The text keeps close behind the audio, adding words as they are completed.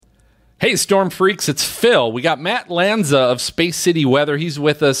Hey, Storm Freaks, it's Phil. We got Matt Lanza of Space City Weather. He's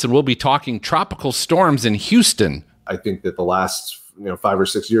with us, and we'll be talking tropical storms in Houston. I think that the last 5 or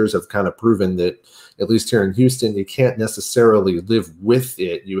 6 years have kind of proven that, at least here in Houston, you can't necessarily live with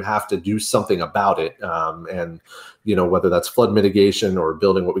it. You have to do something about it. And whether that's flood mitigation or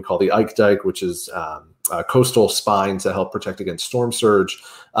building what we call the Ike Dike, which is coastal spine to help protect against storm surge,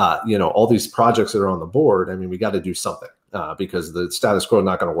 all these projects that are on the board. I mean, we got to do something. Because the status quo is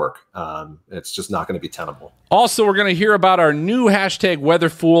not going to work. It's just not going to be tenable. Also, we're going to hear about our new hashtag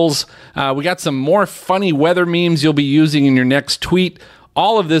WeatherFools. We got some more funny weather memes you'll be using in your next tweet.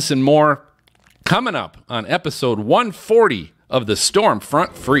 All of this and more coming up on episode 140 of the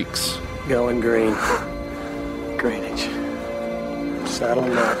Stormfront Freaks. Going green. Greenwich.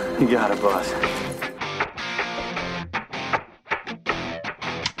 Saddling up. You got it, boss.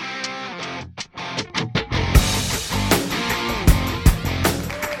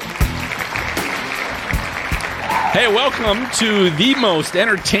 Hey, welcome to the most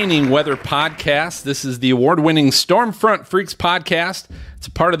entertaining weather podcast. This is the award-winning Stormfront Freaks podcast. It's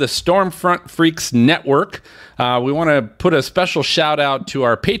a part of the Stormfront Freaks network. We want to put a special shout out to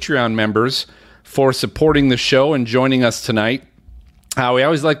our Patreon members for supporting the show and joining us tonight. We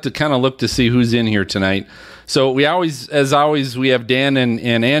always like to kind of look to see who's in here tonight. So we always, as always, we have Dan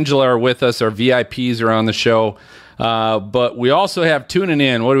and Angela are with us. Our VIPs are on the show. But we also have tuning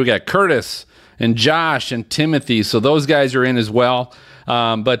in. What do we got? Curtis and Josh and Timothy. So those guys are in as well.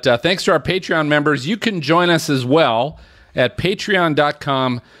 But thanks to our Patreon members, you can join us as well at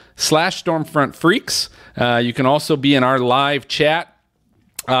patreon.com/StormfrontFreaks. You can also be in our live chat,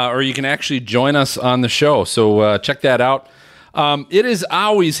 or you can actually join us on the show. So check that out. It is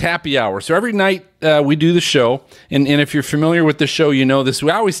always happy hour. So every night we do the show. And if you're familiar with the show, you know this.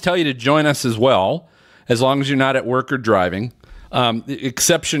 We always tell you to join us as well, as long as you're not at work or driving.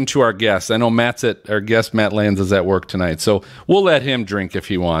 Exception to our guest. I know our guest Matt Lanza's at work tonight, so we'll let him drink if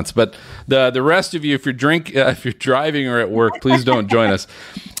he wants. But the rest of you, if you're driving or at work, please don't join us.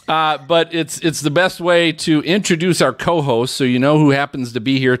 But it's the best way to introduce our co-host, so you know who happens to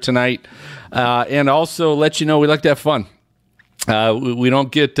be here tonight, and also let you know we like to have fun. We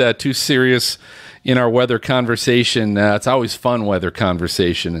don't get too serious in our weather conversation. It's always fun weather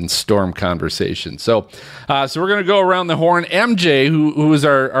conversation and storm conversation. So we're going to go around the horn. MJ, who is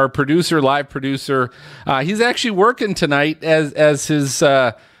our producer, live producer, he's actually working tonight as his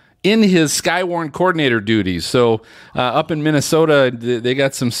in his Skywarn coordinator duties. So up in Minnesota, they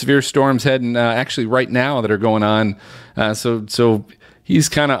got some severe storms heading actually right now that are going on. So he's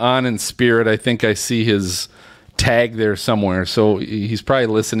kind of on in spirit. I think I see his tag there somewhere. So he's probably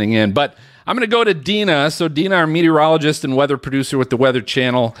listening in. But I'm going to go to Dina. So Dina, our meteorologist and weather producer with the Weather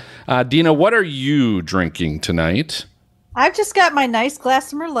Channel. Dina, what are you drinking tonight? I've just got my nice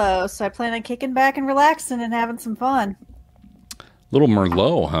glass of Merlot, so I plan on kicking back and relaxing and having some fun. Little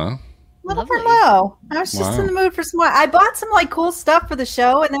Merlot, huh? Little Merlot. I was just in the mood for some wine. I bought some cool stuff for the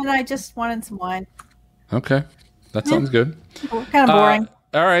show, and then I just wanted some wine. Okay. That sounds good. Kind of boring.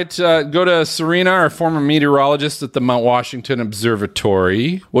 All right, go to Serena, our former meteorologist at the Mount Washington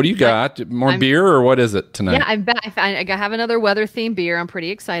Observatory. What do you got? More beer, or what is it tonight? Yeah, I'm back. I have another weather-themed beer. I'm pretty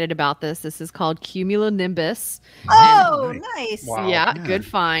excited about this. This is called Cumulonimbus. Oh, nice. Wow. Yeah, good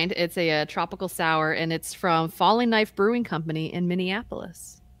find. It's a tropical sour, and it's from Falling Knife Brewing Company in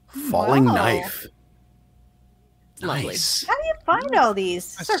Minneapolis. Falling Knife. Nice. How do you find all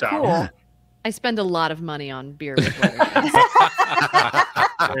these? These are cool. Yeah. I spend a lot of money on beer. With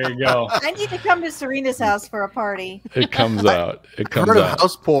There you go. I need to come to Serena's house for a party. It comes out. I've heard of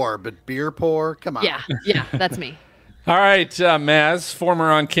house pour, but beer pour? Come on. Yeah, that's me. All right, Maz, former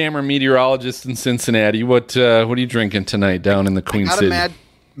on-camera meteorologist in Cincinnati. What are you drinking tonight down in the Queen City? I got a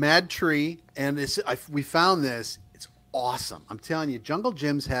Mad Tree, and we found this. It's awesome. I'm telling you, Jungle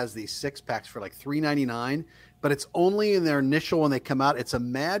Gyms has these 6-packs for like $3.99, but it's only in their initial when they come out. It's a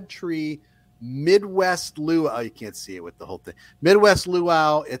Mad Tree Midwest Luau. You can't see it with the whole thing. Midwest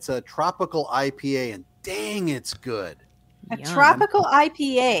Luau. It's a tropical IPA, and dang, it's good. A tropical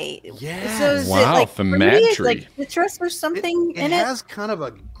IPA. Yeah. So is wow, it like from Mad Tree. Like citrus or something in it? It has kind of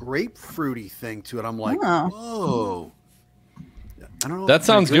a grapefruity thing to it. I'm like, whoa. I don't know. That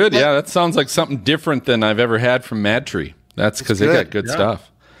sounds good. Yeah, that sounds like something different than I've ever had from Mad Tree. That's because they got good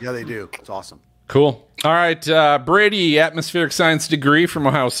stuff. Yeah, they do. It's awesome. Cool. All right, Brady, atmospheric science degree from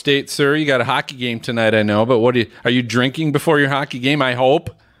Ohio State, sir. You got a hockey game tonight, I know, but are you drinking before your hockey game? I hope.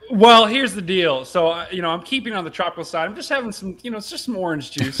 Well, here's the deal. So, I'm keeping on the tropical side. I'm just having some, it's just some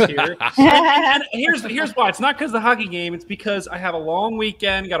orange juice here. and here's why. It's not because of the hockey game. It's because I have a long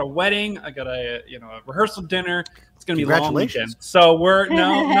weekend. Got a wedding. I got a rehearsal dinner. It's gonna be a long weekend. So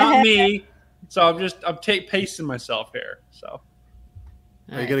not me. So I'm pacing myself here. So.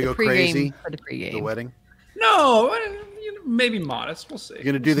 Are you gonna go crazy for the pregame? The wedding? No, maybe modest. We'll see. You're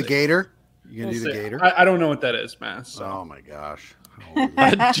gonna do the gator? You're gonna do the gator? I don't know what that is, man. So. Oh my gosh.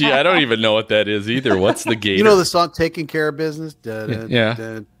 Gee, I don't even know what that is either. What's the gator? You know the song "Taking Care of Business"? Yeah.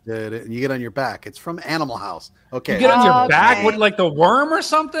 And you get on your back. It's from Animal House. Okay. You get on your back with like the worm or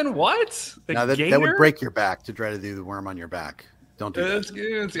something? What? Now that would break your back to try to do the worm on your back. Don't do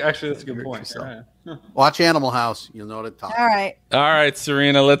that. Actually, that's a good point. Yeah. Watch Animal House. You'll know what it's talking. All right,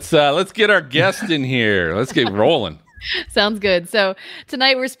 Serena. Let's get our guest in here. Let's get rolling. Sounds good. So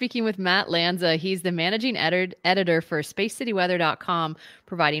tonight we're speaking with Matt Lanza. He's the managing editor for SpaceCityWeather.com,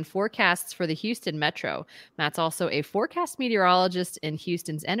 providing forecasts for the Houston Metro. Matt's also a forecast meteorologist in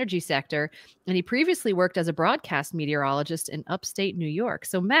Houston's energy sector, and he previously worked as a broadcast meteorologist in upstate New York.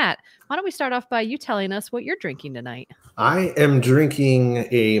 So Matt, why don't we start off by you telling us what you're drinking tonight? I am drinking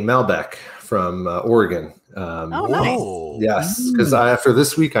a Malbec from Oregon. Nice. Yes, because after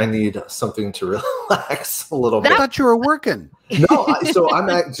this week, I need something to relax a little bit. I thought you were working. No,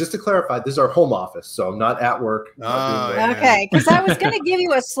 just to clarify, this is our home office, so I'm not at work. Okay, because I was going to give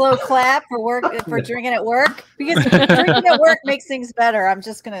you a slow clap for drinking at work, because drinking at work makes things better. I'm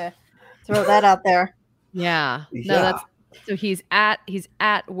just going to throw that out there. Yeah. No, so he's at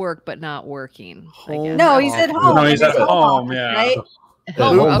work but not working. No, he's at home. No, he's at home. Yeah. Right?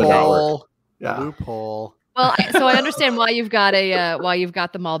 Loophole. Yeah. Loophole. Well, so I understand why you've got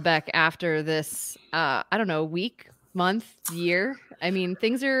the Malbec after this. I don't know, week, month, year. I mean,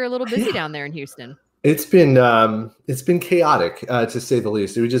 things are a little busy down there in Houston. It's been chaotic to say the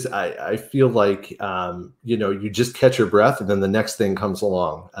least. I feel like you just catch your breath and then the next thing comes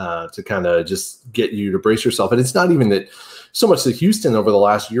along to kind of just get you to brace yourself. And it's not even that so much that Houston over the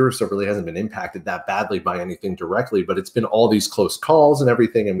last year or so really hasn't been impacted that badly by anything directly, but it's been all these close calls and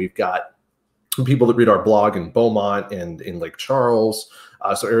everything. And we've got people that read our blog in Beaumont and in Lake Charles,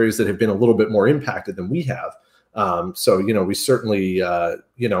 so areas that have been a little bit more impacted than we have. So we certainly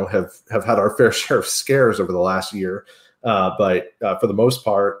have had our fair share of scares over the last year, but for the most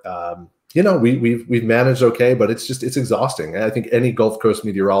part, we've managed okay. But it's exhausting. I think any Gulf Coast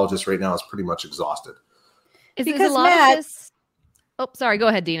meteorologist right now is pretty much exhausted. Because Matt, oh, sorry. Go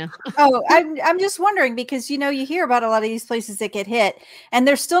ahead, Dina. I'm just wondering because, you hear about a lot of these places that get hit and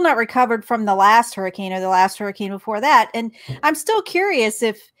they're still not recovered from the last hurricane or the last hurricane before that. And I'm still curious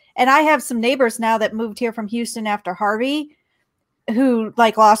and I have some neighbors now that moved here from Houston after Harvey who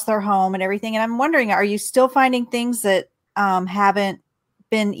lost their home and everything. And I'm wondering, are you still finding things that haven't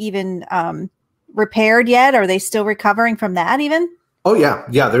been even repaired yet? Are they still recovering from that even? Oh, yeah.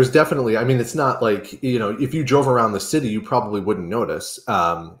 Yeah, there's definitely. I mean, it's not like, if you drove around the city, you probably wouldn't notice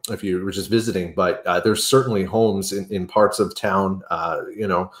if you were just visiting. But there's certainly homes in parts of town,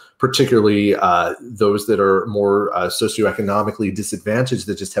 particularly those that are more socioeconomically disadvantaged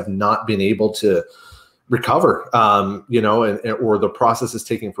that just have not been able to recover, or the process is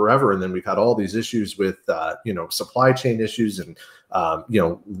taking forever. And then we've had all these issues with, supply chain issues and,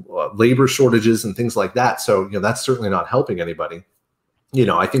 labor shortages and things like that. So, that's certainly not helping anybody.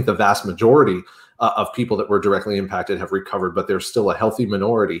 I think the vast majority of people that were directly impacted have recovered, but there's still a healthy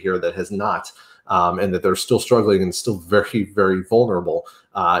minority here that has not, and that they're still struggling and still very, very vulnerable,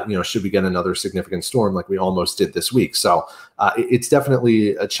 should we get another significant storm like we almost did this week. So it's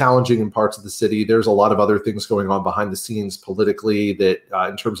definitely challenging in parts of the city. There's a lot of other things going on behind the scenes politically that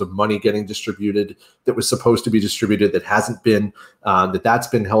in terms of money getting distributed that was supposed to be distributed that hasn't been, that's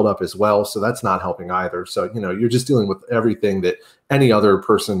been held up as well. So that's not helping either. So, you're just dealing with everything that any other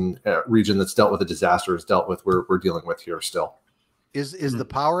region that's dealt with a disaster has dealt with. We're dealing with here still. Is the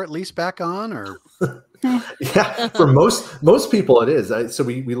power at least back on, or? Yeah, for most people it is. So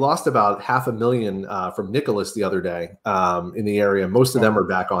we lost about 500,000 from Nicholas the other day in the area. Most of them are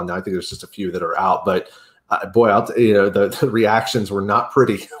back on now. I think there's just a few that are out, but the reactions were not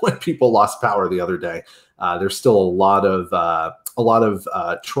pretty when people lost power the other day. There's still a lot of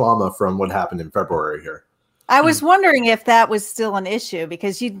trauma from what happened in February here. I was wondering if that was still an issue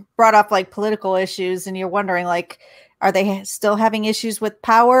because you brought up political issues and you're wondering are they still having issues with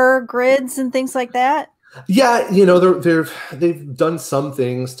power grids and things like that? Yeah, they've done some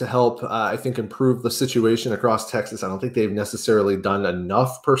things to help, I think, improve the situation across Texas. I don't think they've necessarily done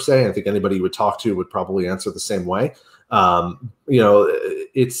enough per se. I think anybody you would talk to would probably answer the same way.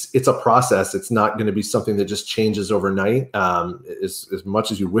 It's a process. It's not going to be something that just changes overnight, as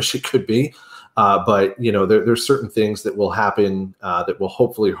much as you wish it could be. But there's certain things that will happen that will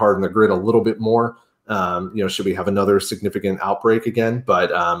hopefully harden the grid a little bit more. Should we have another significant outbreak again?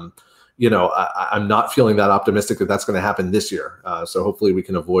 But I'm not feeling that optimistic that that's going to happen this year. So hopefully we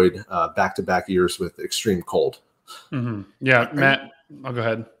can avoid back-to-back years with extreme cold. Mm-hmm. Yeah, Matt. I'll go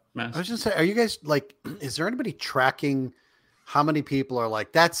ahead. Matt. I was just saying, are you guys is there anybody tracking how many people are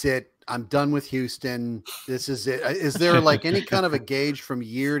like, that's it, I'm done with Houston, this is it? Is there like any kind of a gauge from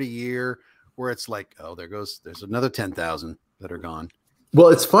year to year where it's like, oh, there's another 10,000 that are gone? Well,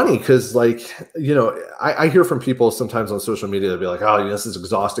 it's funny because, I hear from people sometimes on social media, they'll be like, oh, this is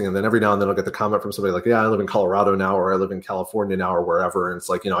exhausting. And then every now and then I'll get the comment from somebody like, yeah, I live in Colorado now, or I live in California now, or wherever. And it's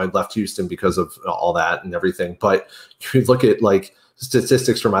like, I left Houston because of all that and everything. But you look at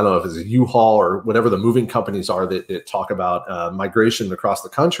statistics from, I don't know if it's U-Haul or whatever the moving companies are that talk about migration across the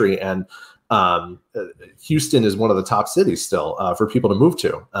country. And Houston is one of the top cities still for people to move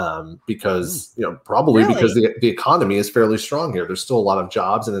to because, probably Really? because the economy is fairly strong here. There's still a lot of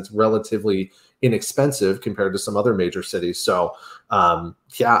jobs and it's relatively inexpensive compared to some other major cities. So,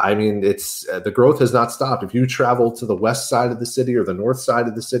 it's the growth has not stopped. If you travel to the west side of the city or the north side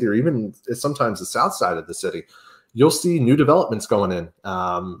of the city, or even sometimes the south side of the city, you'll see new developments going in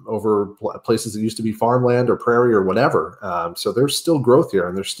over places that used to be farmland or prairie or whatever. So there's still growth here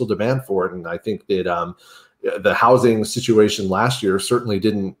and there's still demand for it. And I think that the housing situation last year certainly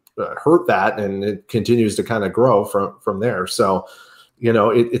didn't hurt that, and it continues to kind of grow from there. So,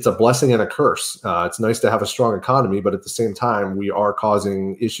 it's a blessing and a curse. It's nice to have a strong economy, but at the same time, we are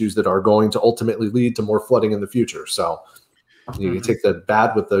causing issues that are going to ultimately lead to more flooding in the future. So you take the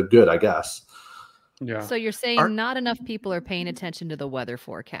bad with the good, I guess. Yeah. So you're saying not enough people are paying attention to the weather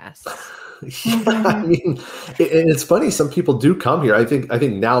forecasts. I mean, it's funny. Some people do come here. I think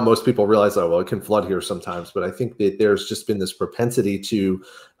now most people realize, oh, well, it can flood here sometimes. But I think that there's just been this propensity to,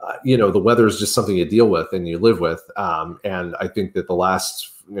 the weather is just something you deal with and you live with. And I think that the last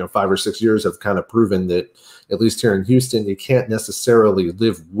 5 or 6 years have kind of proven that, at least here in Houston, you can't necessarily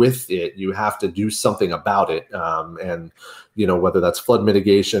live with it. You have to do something about it. And whether that's flood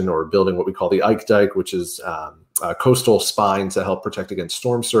mitigation or building what we call the Ike Dike, which is a coastal spine to help protect against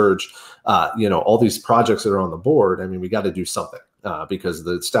storm surge, all these projects that are on the board. I mean, we got to do something because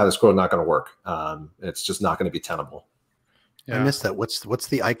the status quo is not going to work. It's just not going to be tenable. Yeah. I missed that. What's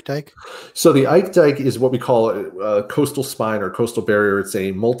the Ike Dike? So the Ike Dike is what we call a coastal spine or coastal barrier. It's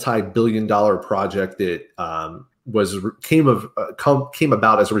a multi-billion-dollar project that came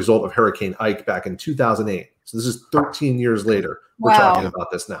about as a result of Hurricane Ike back in 2008. So this is 13 years later. We're talking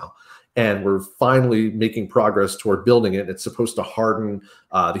about this now. And we're finally making progress toward building it. It's supposed to harden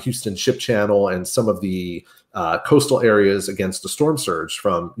the Houston Ship Channel and some of the coastal areas against the storm surge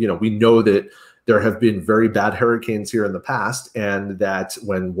from, we know that there have been very bad hurricanes here in the past, and that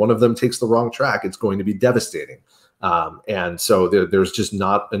when one of them takes the wrong track, it's going to be devastating. And so there's just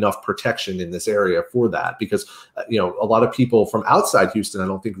not enough protection in this area for that, because, a lot of people from outside Houston, I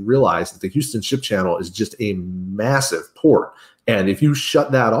don't think, realize that the Houston Ship Channel is just a massive port. And if you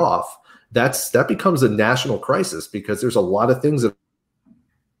shut that off, that becomes a national crisis, because there's a lot of things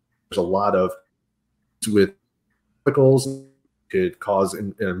with chemicals could cause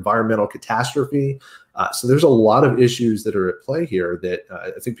an environmental catastrophe. So there's a lot of issues that are at play here that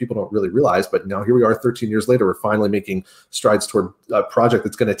I think people don't really realize. But now here we are 13 years later, we're finally making strides toward a project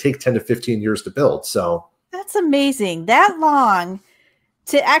that's going to take 10 to 15 years to build. So that's amazing. That long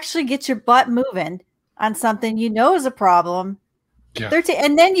to actually get your butt moving on something is a problem. Yeah.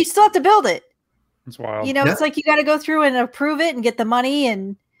 And then you still have to build it. It's wild. It's like you got to go through and approve it and get the money.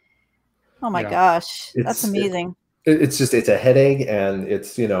 And oh my gosh, that's amazing. It's a headache, and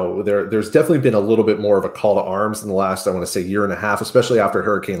it's, there's definitely been a little bit more of a call to arms in the last, I want to say, year and a half, especially after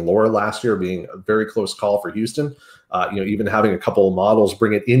Hurricane Laura last year being a very close call for Houston. Even having a couple of models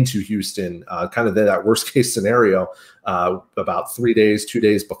bring it into Houston, kind of that worst case scenario, about 2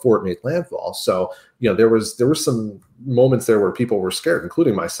 days before it made landfall. So, there were some moments there where people were scared,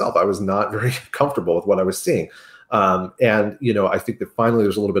 including myself. I was not very comfortable with what I was seeing. I think that finally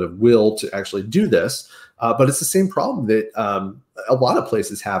there's a little bit of will to actually do this. But it's the same problem that a lot of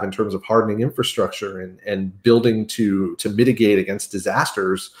places have in terms of hardening infrastructure and building to mitigate against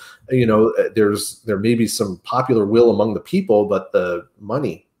disasters. There may be some popular will among the people, but the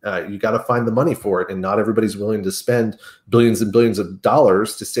money, you got to find the money for it. And not everybody's willing to spend billions and billions of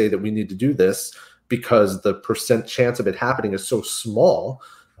dollars to say that we need to do this, because the percent chance of it happening is so small.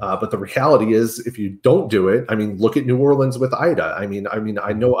 But the reality is, if you don't do it, I mean, look at New Orleans with Ida. I mean,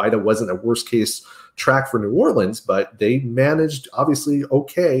 I know Ida wasn't a worst case track for New Orleans, but they managed obviously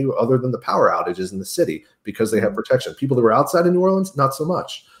okay, other than the power outages in the city, because they have protection. People that were outside of New Orleans, not so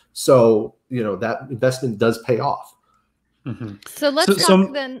much. So, that investment does pay off. Mm-hmm. So let's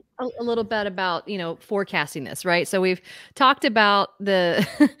talk then a little bit about, forecasting this, right? So we've talked about the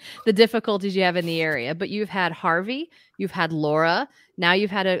the difficulties you have in the area, but you've had Harvey, you've had Laura, now you've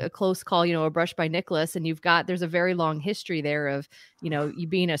had a close call, a brush by Nicholas, and there's a very long history there of, you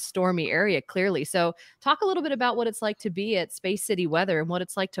being a stormy area, clearly. So talk a little bit about what it's like to be at Space City Weather and what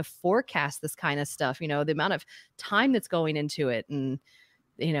it's like to forecast this kind of stuff, the amount of time that's going into it and,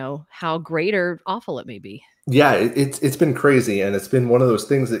 how great or awful it may be. Yeah, it's been crazy, and it's been one of those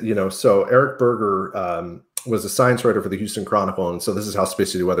things that so Eric Berger was a science writer for the Houston Chronicle, and so this is how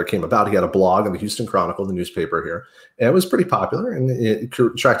Space City Weather came about. He had a blog in the Houston Chronicle, the newspaper here, and it was pretty popular, and it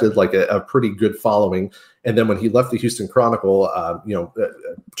attracted like a pretty good following. And then when he left the Houston Chronicle,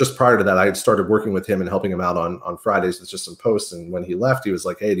 just prior to that, I had started working with him and helping him out on Fridays with just some posts. And when he left, he was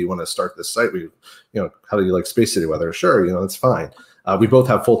like, "Hey, do you want to start this site? How do you like Space City Weather?" Sure, that's fine. We both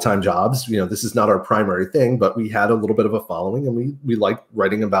have full-time jobs. This is not our primary thing, but we had a little bit of a following, and we like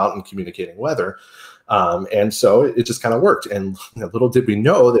writing about and communicating weather. And so it just kind of worked. And little did we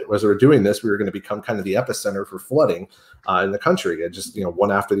know that as we were doing this, we were going to become kind of the epicenter for flooding in the country. And just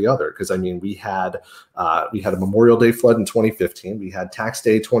one after the other. Because we had a Memorial Day flood in 2015. We had Tax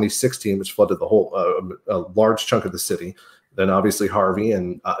Day 2016, which flooded the whole a large chunk of the city. Then obviously Harvey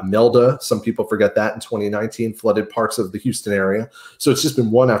and Imelda, some people forget that, in 2019 flooded parts of the Houston area. So it's just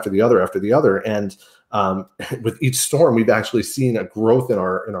been one after the other after the other. And with each storm, we've actually seen a growth in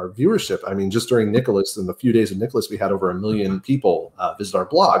our viewership. I mean, just during Nicholas, in the few days of Nicholas, we had over 1 million people visit our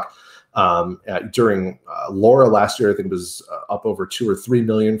blog. During Laura last year, I think it was up over 2 or 3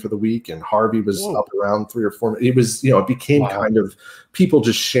 million for the week, and Harvey was up around 3 or 4. It was, it became kind of people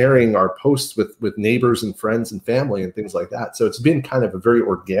just sharing our posts with neighbors and friends and family and things like that. So it's been kind of a very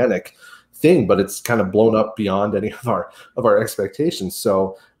organic thing, but it's kind of blown up beyond any of our expectations.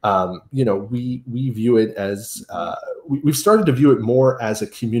 So we view it as we've started to view it more as a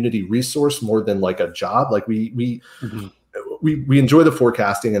community resource more than like a job. Like we enjoy the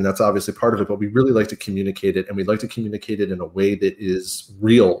forecasting, and that's obviously part of it, but we really like to communicate it, and we'd like to communicate it in a way that is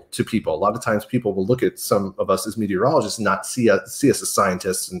real to people. A lot of times people will look at some of us as meteorologists and not see us as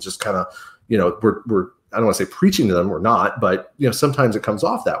scientists, and just kind of, we're I don't want to say preaching to them, we're not, but sometimes it comes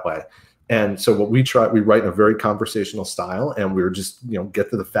off that way. And so what we write in a very conversational style, and we're just, get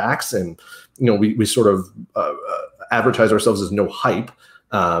to the facts, and, we sort of advertise ourselves as no hype.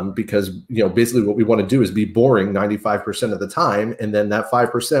 Because basically what we want to do is be boring 95% of the time, and then that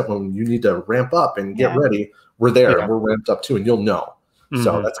 5% when you need to ramp up and get ready, we're there, and we're ramped up too, and you'll know. Mm-hmm.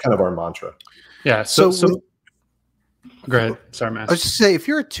 So that's kind of our mantra. Yeah. So go ahead. Sorry, Matt. I was just say, if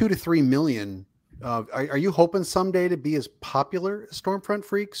you're at 2 to 3 million, are you hoping someday to be as popular as Stormfront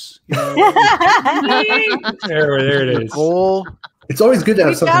Freaks? There it is. Goal. It's always good to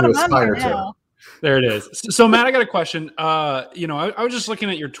have something to aspire to. There it is. So Matt, I got a question. I was just looking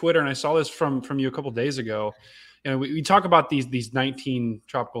at your Twitter, and I saw this from you a couple of days ago. We talk about these 19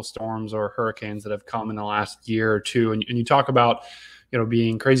 tropical storms or hurricanes that have come in the last year or two, and you talk about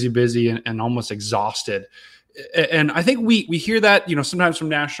being crazy busy and almost exhausted. And I think we hear that sometimes from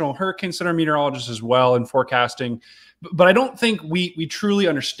National Hurricane Center meteorologists as well in forecasting, but I don't think we truly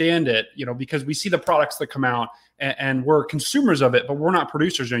understand it. Because we see the products that come out, and we're consumers of it, but we're not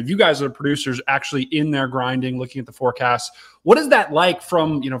producers. You guys are producers actually in there grinding, looking at the forecasts. What is that like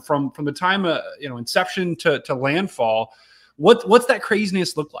from the time inception to landfall? What's that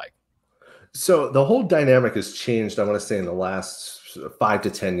craziness look like? So the whole dynamic has changed, I want to say, in the last 5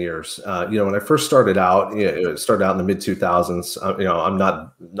 to 10 years. When I first started out, it started out in the mid 2000s. I'm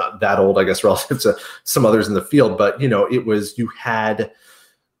not that old, I guess, relative to some others in the field, but it was, you had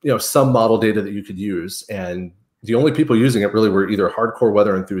some model data that you could use, and the only people using it really were either hardcore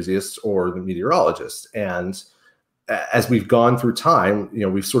weather enthusiasts or the meteorologists. And as we've gone through time,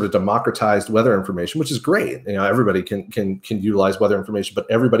 we've sort of democratized weather information, which is great. Everybody can utilize weather information, but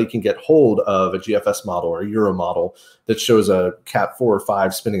everybody can get hold of a GFS model or a Euro model that shows a Cat 4 or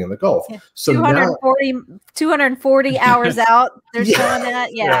 5 spinning in the Gulf. Yeah. So 240 hours out, they're showing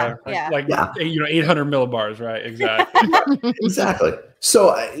that. Yeah. 800 millibars, right? Exactly. Exactly.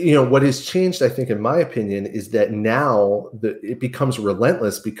 So, what has changed, I think, in my opinion, is that now it becomes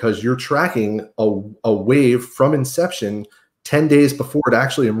relentless, because you're tracking a wave from inception 10 days before it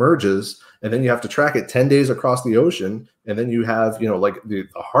actually emerges. And then you have to track it 10 days across the ocean. And then you have, like the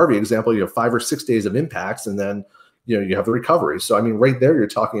Harvey example, you have 5 or 6 days of impacts. And then, you have the recovery. So, I mean, right there, you're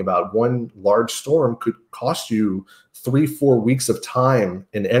talking about one large storm could cost you 3-4 weeks of time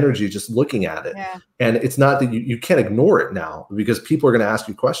and energy just looking at it. Yeah. And it's not that you can't ignore it now, because people are going to ask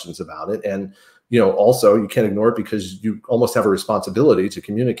you questions about it. And, also you can't ignore it because you almost have a responsibility to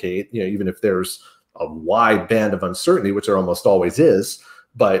communicate, even if there's a wide band of uncertainty, which there almost always is.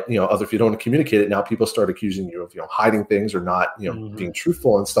 But, if you don't communicate it, now people start accusing you of, hiding things or not, being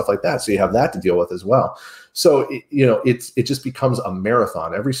truthful and stuff like that. So you have that to deal with as well. So, it just becomes a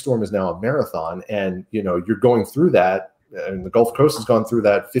marathon. Every storm is now a marathon. And, you're going through that. And the Gulf Coast has gone through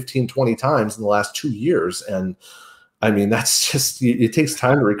that 15, 20 times in the last 2 years. And I mean, that's just, it takes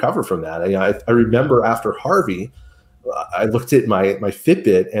time to recover from that. I remember after Harvey, I looked at my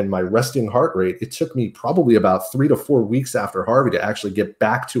Fitbit and my resting heart rate. It took me probably about 3 to 4 weeks after Harvey to actually get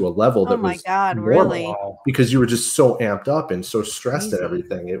back to a level that was normal, really? because you were just so amped up and so stressed and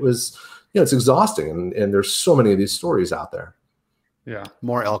everything. It was, it's exhausting. And there's so many of these stories out there. Yeah.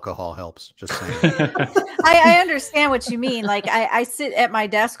 More alcohol helps. Just saying. I understand what you mean. Like I sit at my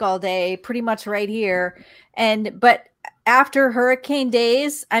desk all day, pretty much right here. But after hurricane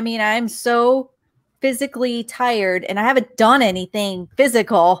days, I mean, I'm so physically tired and I haven't done anything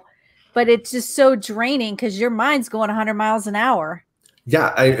physical, but it's just so draining because your mind's going 100 miles an hour.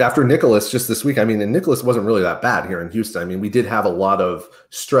 Yeah, after Nicholas just this week, I mean, and Nicholas wasn't really that bad here in Houston. I mean, we did have a lot of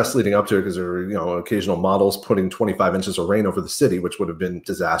stress leading up to it because there were, occasional models putting 25 inches of rain over the city, which would have been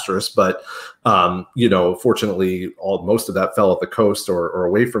disastrous. But, fortunately, most of that fell at the coast or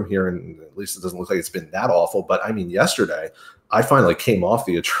away from here. And at least it doesn't look like it's been that awful. But I mean, yesterday, I finally came off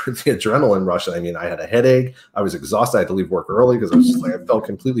the adrenaline rush. I mean, I had a headache. I was exhausted. I had to leave work early because I was just I felt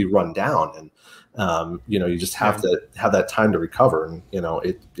completely run down. And, you just have to have that time to recover. And,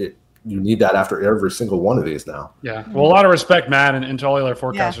 you need that after every single one of these now. Yeah. Well, a lot of respect, Matt, and to all the other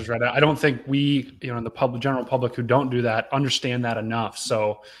forecasters right now. I don't think we, in the general public who don't do that, understand that enough.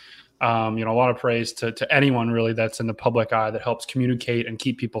 So, a lot of praise to anyone really that's in the public eye that helps communicate and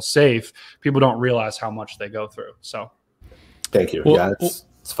keep people safe. People don't realize how much they go through. So. Thank you. Well, it's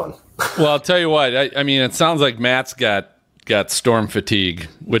fun. Well, I'll tell you what, I mean, it sounds like Matt's got storm fatigue,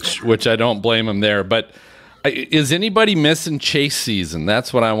 which I don't blame him there. But is anybody missing chase season?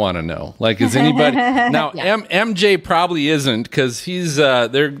 That's what I want to know. Like, is anybody now? Yeah. MJ probably isn't because he's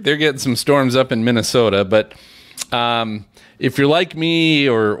they're getting some storms up in Minnesota. But if you're like me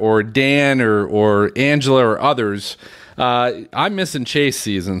or Dan or Angela or others, I'm missing chase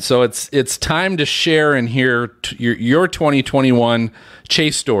season. So it's time to share and hear your 2021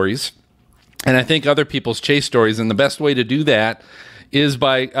 chase stories. And I think other people's chase stories. And the best way to do that is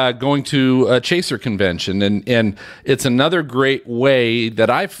by going to a chaser convention. And it's another great way that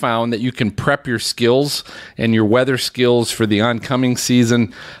I've found that you can prep your skills and your weather skills for the oncoming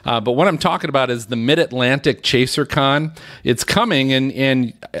season. But what I'm talking about is the Mid-Atlantic Chaser Con. It's coming,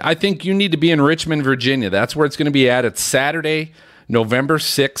 and I think you need to be in Richmond, Virginia. That's where it's going to be at. It's Saturday, November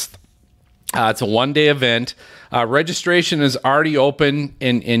 6th. It's a one-day event. Registration is already open,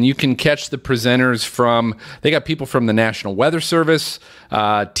 and you can catch the presenters they got people from the National Weather Service,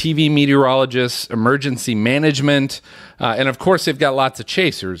 TV meteorologists, emergency management, and of course, they've got lots of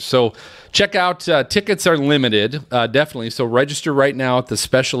chasers. So check out, tickets are limited, definitely. So register right now at the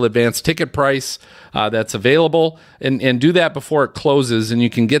special advanced ticket price that's available, and do that before it closes, and you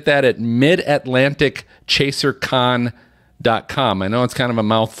can get that at MidAtlanticChaserCon.com. I know it's kind of a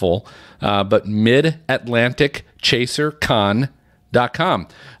mouthful, but MidAtlanticChaserCon.com.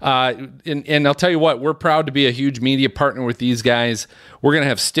 And I'll tell you what, we're proud to be a huge media partner with these guys. We're going to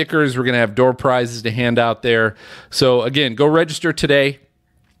have stickers. We're going to have door prizes to hand out there. So again, go register today,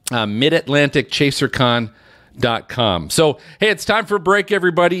 MidAtlanticChaserCon.com. So, hey, it's time for a break,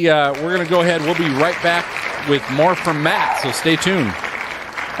 everybody. We're going to go ahead. We'll be right back with more from Matt. So stay tuned.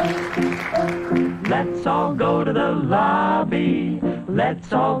 Let's all go to the lobby.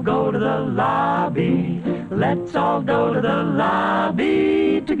 Let's all go to the lobby. Let's all go to the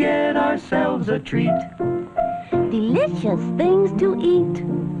lobby to get ourselves a treat. Delicious things to eat.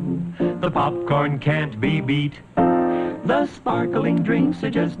 The popcorn can't be beat. The sparkling drinks are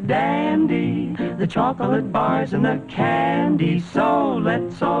just dandy. The chocolate bars and the candy. So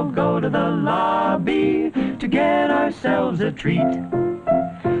let's all go to the lobby to get ourselves a treat.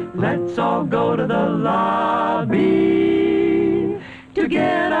 Let's all go to the lobby to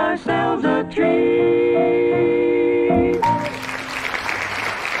get ourselves a treat.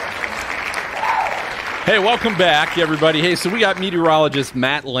 Hey, welcome back, everybody. Hey, so we got meteorologist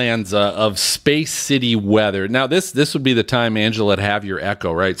Matt Lanza of Space City Weather. Now, this would be the time, Angela, to have your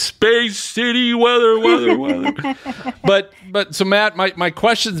echo, right? Space City weather. But so, Matt, my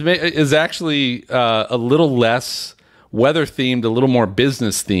question is actually a little less weather themed, a little more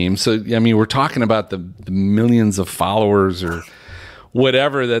business themed. So, I mean, we're talking about the millions of followers or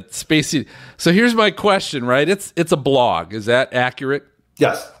whatever that Space City. So here's my question, right? It's a blog. Is that accurate?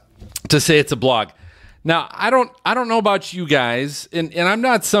 Yes. To say it's a blog. Now, I don't know about you guys, and I'm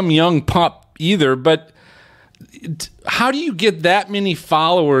not some young pup either, but how do you get that many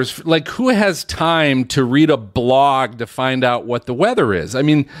followers? Like, who has time to read a blog to find out what the weather is? I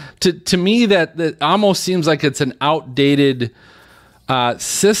mean, to me, that almost seems like it's an outdated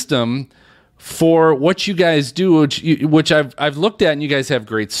system for what you guys do, which I've looked at, and you guys have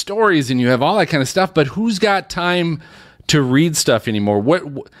great stories, and you have all that kind of stuff, but who's got time to read stuff anymore?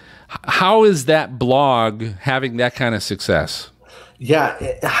 How is that blog having that kind of success? Yeah,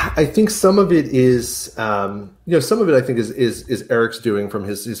 I think some of it is, some of it I think is Eric's doing from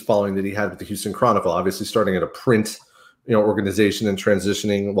his following that he had with the Houston Chronicle. Obviously, starting at a print, organization and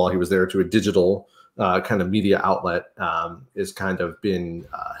transitioning while he was there to a digital kind of media outlet is kind of been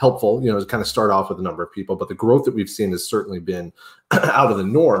helpful. To kind of start off with a number of people, but the growth that we've seen has certainly been out of the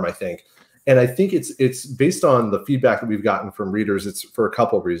norm, I think. And I think it's based on the feedback that we've gotten from readers. It's for a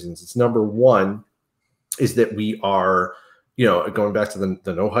couple of reasons. It's number one is that we are, going back to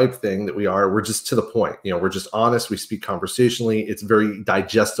the no hype thing that we're just to the point. We're just honest. We speak conversationally. It's very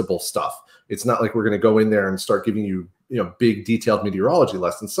digestible stuff. It's not like we're going to go in there and start giving you, big detailed meteorology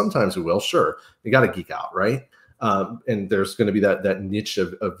lessons. Sometimes we will, sure. You got to geek out, right? And there's going to be that niche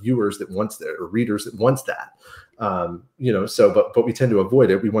of viewers that wants that, or readers that wants that. But we tend to avoid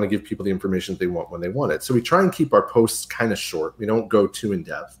it. We want to give people the information they want when they want it. So we try and keep our posts kind of short. We don't go too in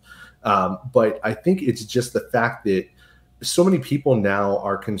depth. But I think it's just the fact that so many people now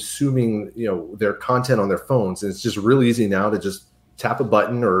are consuming, their content on their phones. And it's just really easy now to just tap a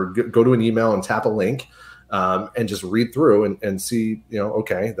button or go to an email and tap a link and just read through and see,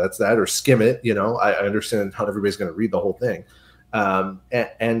 okay, that's that, or skim it. I understand not everybody's going to read the whole thing.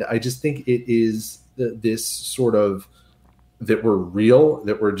 And I just think it is this sort of that we're real,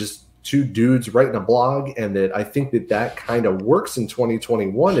 that we're just two dudes writing a blog, and that I think that kind of works in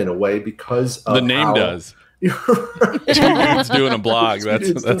 2021 in a way because of the name does. Two dudes doing a blog.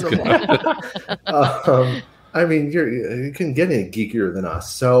 That's good. I mean, you couldn't get any geekier than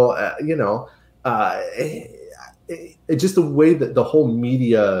us. So just the way that the whole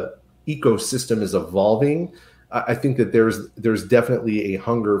media ecosystem is evolving, I think that there's definitely a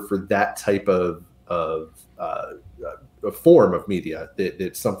hunger for that type of a form of media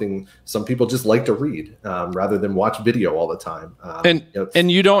that's something some people just like to read rather than watch video all the time. And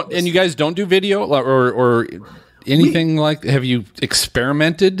you guys don't do video or anything have you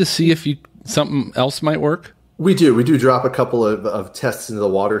experimented to see if something else might work? We do drop a couple of tests into the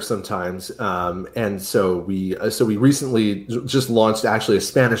water sometimes. And so we recently just launched actually a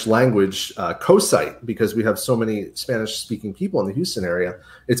Spanish language co-site because we have so many Spanish speaking people in the Houston area.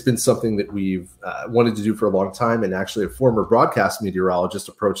 It's been something that we've wanted to do for a long time. And actually a former broadcast meteorologist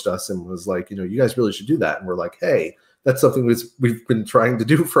approached us and was like, you guys really should do that. And we're like, hey, that's something we've been trying to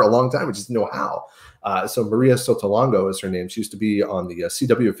do for a long time. We just know how. So Maria Sotolongo is her name. She used to be on the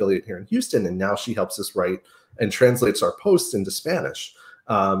CW affiliate here in Houston. And now she helps us write and translates our posts into Spanish.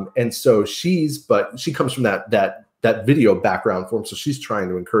 And so she comes from that video background form. So she's trying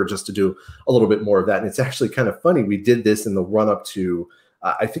to encourage us to do a little bit more of that. And it's actually kind of funny. We did this in the run up to,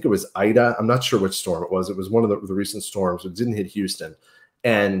 I think it was Ida. I'm not sure which storm it was. It was one of the recent storms. It didn't hit Houston.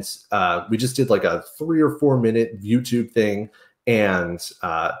 And we just did like a 3 or 4 minute YouTube thing and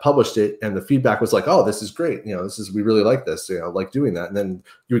published it, and the feedback was like, oh, this is great, we really like this, like doing that. And then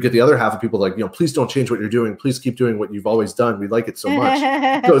you would get the other half of people like, please don't change what you're doing, please keep doing what you've always done, we like it so much.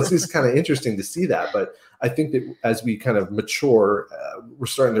 So it's just kind of interesting to see that. But I think that as we kind of mature, we're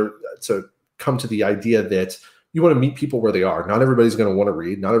starting to come to the idea that you want to meet people where they are. Not everybody's going to want to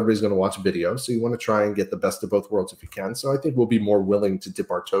read, not everybody's going to watch video, so you want to try and get the best of both worlds if you can. So I think we'll be more willing to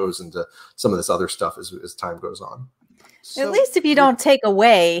dip our toes into some of this other stuff as time goes on. So, at least if you don't take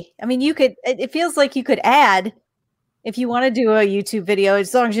away, I mean, it feels like you could add if you want to do a YouTube video,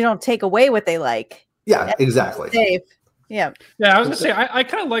 as long as you don't take away what they like. Yeah, exactly. Safe. Yeah. Yeah, I was gonna say I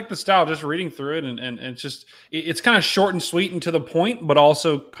kind of like the style, just reading through it, and it's just it's kind of short and sweet and to the point, but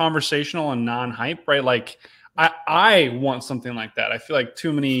also conversational and non-hype, right? Like I want something like that. I feel like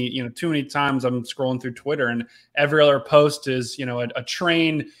too many times I'm scrolling through Twitter and every other post is, a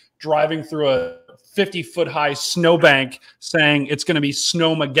train driving through a 50-foot high snowbank saying it's going to be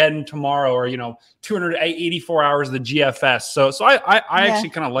snowmageddon tomorrow, or 284 hours of the GFS. So I actually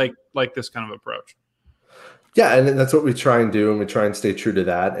kind of like this kind of approach. Yeah, and that's what we try and do, and we try and stay true to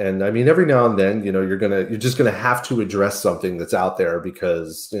that. And I mean, every now and then, you're just gonna have to address something that's out there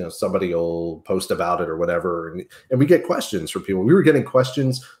because somebody will post about it or whatever, and we get questions from people. We were getting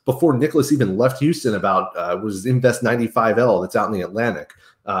questions before Nicholas even left Houston about was Invest 95L that's out in the Atlantic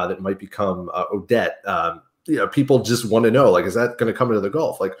that might become Odette. People just want to know, like, is that going to come into the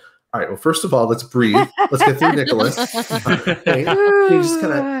Gulf? Like, all right, well, first of all, let's breathe. Let's get through Nicholas. Okay. You just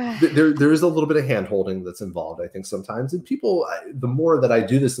there is a little bit of hand holding that's involved, I think, sometimes. And people, the more that I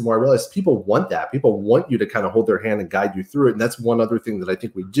do this, the more I realize people want that. People want you to kind of hold their hand and guide you through it. And that's one other thing that I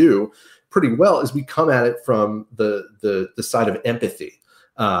think we do pretty well is we come at it from the side of empathy.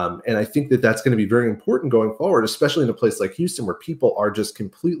 And I think that that's going to be very important going forward, especially in a place like Houston where people are just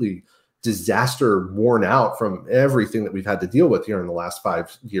completely disaster worn out from everything that we've had to deal with here in the last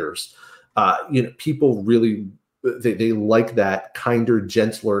 5 years. People really, they like that kinder,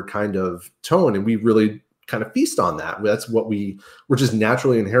 gentler kind of tone. And we really kind of feast on that. That's what we're just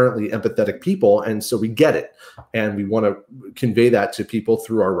naturally, inherently empathetic people. And so we get it. And we want to convey that to people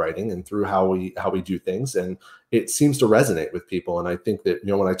through our writing and through how we do things. And it seems to resonate with people. And I think that,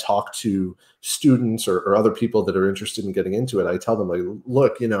 when I talk to students or other people that are interested in getting into it, I tell them, like,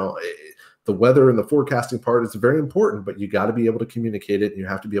 look, the weather and the forecasting part is very important, but you got to be able to communicate it. And you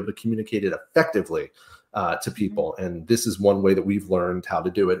have to be able to communicate it effectively to people. And this is one way that we've learned how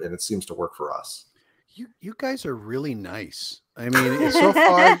to do it. And it seems to work for us. You guys are really nice. I mean, so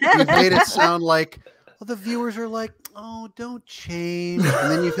far you've made it sound like, the viewers are like, oh, don't change.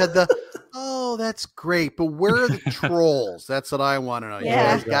 And then you've had oh, that's great. But where are the trolls? That's what I want to know.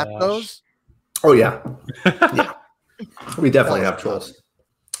 Yeah. You guys got those? Oh, yeah. Yeah. We definitely have trolls.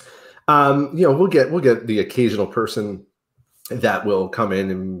 We'll get the occasional person that will come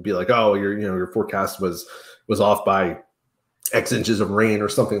in and be like, oh, your forecast was off by X inches of rain or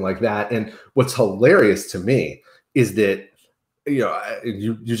something like that. And what's hilarious to me is that,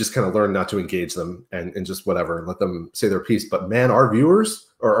 you just kind of learn not to engage them and just whatever and let them say their piece. But man, our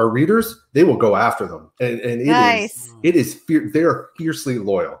viewers or our readers, they will go after them. And they are fiercely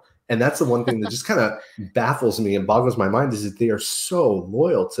loyal. And that's the one thing that just kind of baffles me and boggles my mind is that they are so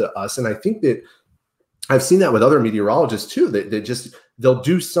loyal to us. And I think that I've seen that with other meteorologists too, that they'll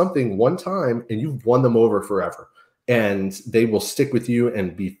do something one time and you've won them over forever. And they will stick with you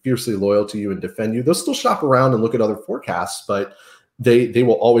and be fiercely loyal to you and defend you. They'll still shop around and look at other forecasts, but they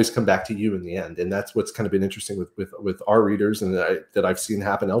will always come back to you in the end. And that's what's kind of been interesting with our readers and that I've seen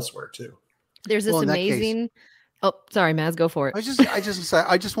happen elsewhere too. There's this amazing. Oh, sorry, Maz, go for it. I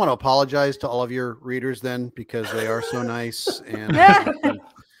just want to apologize to all of your readers then, because they are so nice and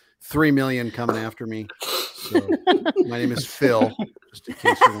 3 million coming after me. So my name is Phil. Just in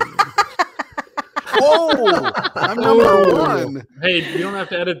case you're wondering. Oh, I'm number one. Hey, you don't have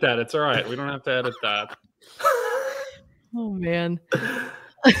to edit that. It's all right. We don't have to edit that. Oh man.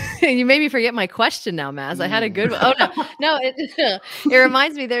 You made me forget my question now, Maz. I had a good one. Oh no, it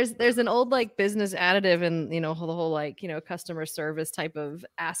reminds me. There's an old business additive and the whole customer service type of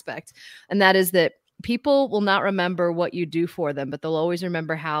aspect, and that is that people will not remember what you do for them, but they'll always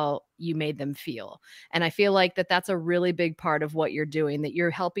remember how you made them feel. And I feel like that's a really big part of what you're doing. That you're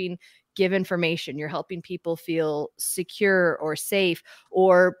helping give information, you're helping people feel secure or safe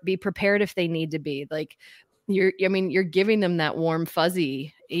or be prepared if they need to be. You're giving them that warm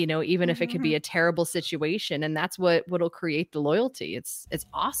fuzzy, even if it could be a terrible situation. And that's what'll create the loyalty. It's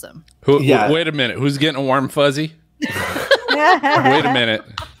awesome. Wait a minute. Who's getting a warm fuzzy? Wait a minute.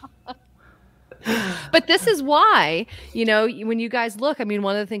 But this is why, when you guys look,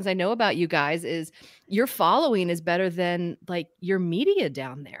 one of the things I know about you guys is your following is better than your media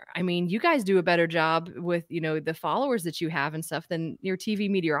down there. You guys do a better job with, the followers that you have and stuff than your TV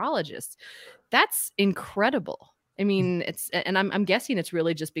meteorologists. That's incredible. I'm guessing it's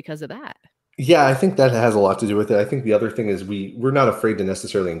really just because of that. Yeah, I think that has a lot to do with it. I think the other thing is we're not afraid to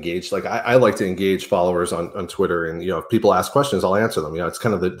necessarily engage. I like to engage followers on Twitter, and if people ask questions, I'll answer them. It's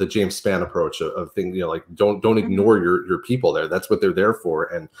kind of the James Spann approach of things. Don't ignore your people there. That's what they're there for.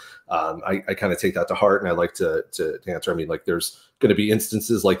 And I kind of take that to heart, and I like to answer. There's going to be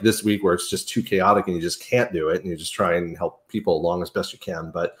instances like this week where it's just too chaotic and you just can't do it, and you just try and help people along as best you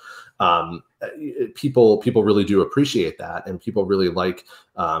can. But people really do appreciate that, and people really like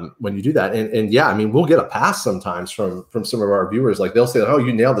when you do that. And yeah, we'll get a pass sometimes from some of our viewers. They'll say, "Oh,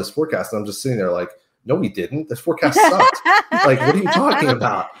 you nailed this forecast," and I'm just sitting there No, we didn't. This forecast sucked. Like, what are you talking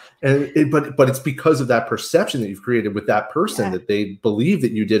about? But it's because of that perception that you've created with that person that they believe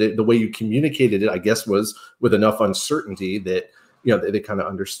that you did it. The way you communicated it, I guess, was with enough uncertainty that, you know, they kind of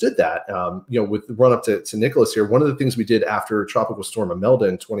understood that. You know, with the run up to Nicholas here, one of the things we did after Tropical Storm Imelda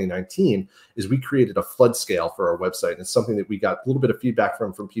in 2019 is we created a flood scale for our website. And it's something that we got a little bit of feedback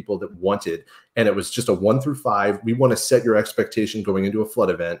from people that wanted. And it was just a 1 through 5. We want to set your expectation going into a flood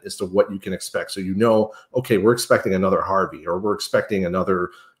event as to what you can expect. So, you know, okay, we're expecting another Harvey, or we're expecting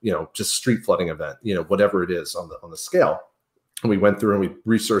another, you know, just street flooding event, you know, whatever it is on the scale. And we went through and we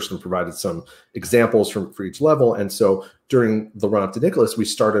researched and provided some examples for each level. And so during the run up to Nicholas, we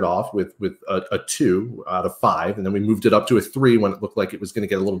started off with a 2 out of 5, and then we moved it up to a 3 when it looked like it was going to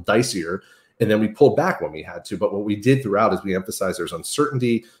get a little dicier. And then we pulled back when we had to. But what we did throughout is we emphasized there's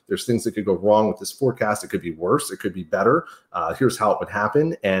uncertainty. There's things that could go wrong with this forecast. It could be worse. It could be better. Here's how it would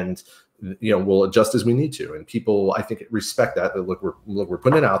happen. And, you know, we'll adjust as we need to. And people, I think, respect that. Look, we're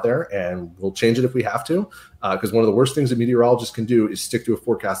putting it out there, and we'll change it if we have to. Because one of the worst things a meteorologist can do is stick to a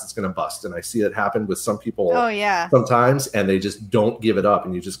forecast that's going to bust. And I see it happen with some people sometimes, and they just don't give it up.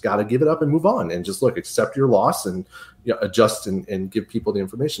 And you just got to give it up and move on and just accept your loss and, you know, adjust and give people the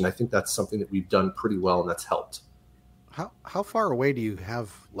information. I think that's something that we've done pretty well, and that's helped. How far away do you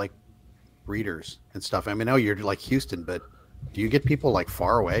have like readers and stuff? I mean, I know you're like Houston, but do you get people like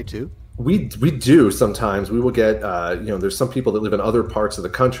far away too? We do sometimes. We will get, you know, there's some people that live in other parts of the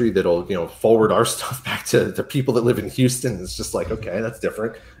country that'll, you know, forward our stuff back to people that live in Houston. It's just like, okay, that's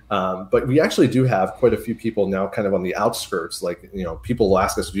different. But we actually do have quite a few people now kind of on the outskirts. Like, you know, people will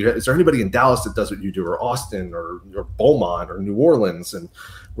ask us, is there anybody in Dallas that does what you do, or Austin or Beaumont or New Orleans? And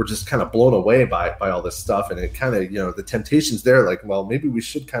we're just kind of blown away by all this stuff. And it kind of, you know, the temptation's there, like, well, maybe we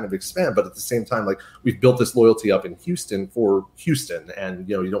should kind of expand. But at the same time, like, we've built this loyalty up in Houston for Houston. And,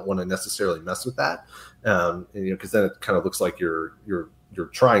 you know, you don't want to necessarily mess with that. And, you know, because then it kind of looks like you're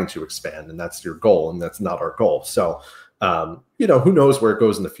trying to expand, and that's your goal, and that's not our goal. So, you know, who knows where it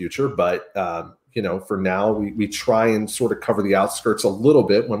goes in the future, but, you know, for now we try and sort of cover the outskirts a little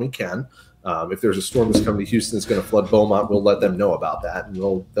bit when we can. If there's a storm that's coming to Houston that's going to flood Beaumont, we'll let them know about that, and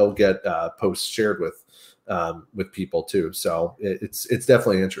they'll get posts shared with people too. So it's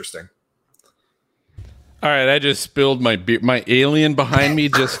definitely interesting. All right, I just spilled my beer. My alien behind me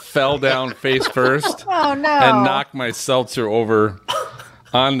just fell down face first. Oh no! And knocked my seltzer over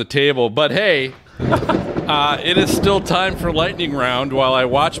on the table. But hey, it is still time for lightning round while I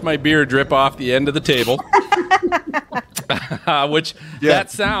watch my beer drip off the end of the table. That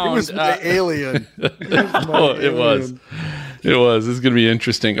sound. It was my alien. It was. This is going to be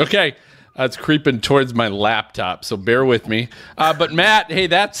interesting. Okay. It's creeping towards my laptop, so bear with me. But Matt, hey,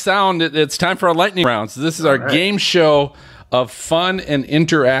 that sound, it's time for our lightning round. So this is our game show of fun and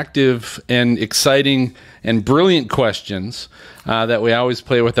interactive and exciting and brilliant questions that we always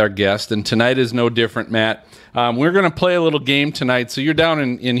play with our guests. And tonight is no different, Matt. We're going to play a little game tonight. So you're down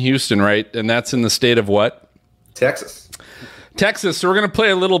in Houston, right? And that's in the state of what? Texas. So we're going to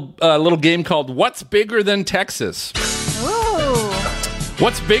play a little game called What's Bigger Than Texas? Ooh.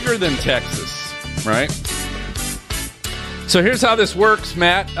 What's bigger than Texas, right? So here's how this works,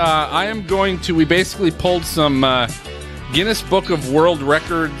 Matt. We basically pulled some Guinness Book of World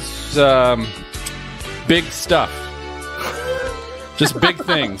Records big stuff. Just big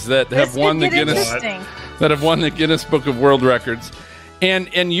things that have won the Guinness Book of World Records.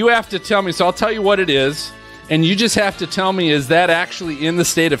 And you have to tell me, so I'll tell you what it is, and you just have to tell me, is that actually in the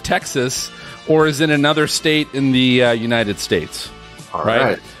state of Texas, or is it another state in the United States? All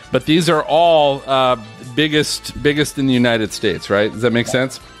right. But these are all biggest in the United States, right? Does that make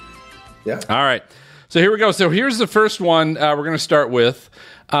sense? Yeah. All right. So here we go. So here's the first one we're going to start with.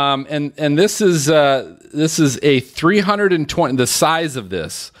 And this is a 320, the size of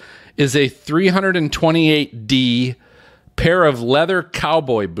this is a 328D pair of leather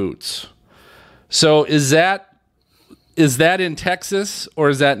cowboy boots. So is that in Texas, or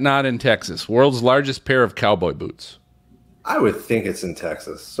is that not in Texas? World's largest pair of cowboy boots. I would think it's in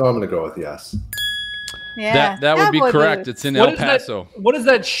Texas, so I'm going to go with yes. Yeah, that would be correct. It's in El Paso. What is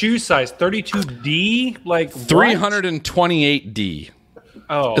that shoe size? 32D? Like 328D.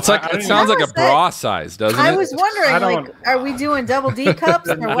 Oh, it's like it sounds like a bra size, doesn't it? I was wondering, are we doing double D cups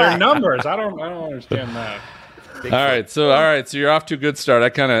or what? They're numbers. I don't understand that. All right, so you're off to a good start. I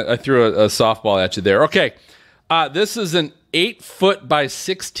threw a softball at you there. Okay, this is an 8-foot by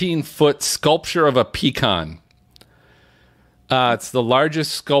 16-foot sculpture of a pecan. It's the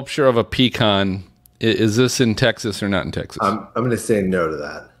largest sculpture of a pecan. Is this in Texas or not in Texas? I'm going to say no to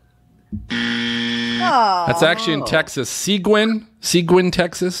that. Oh, That's actually in Texas. Seguin,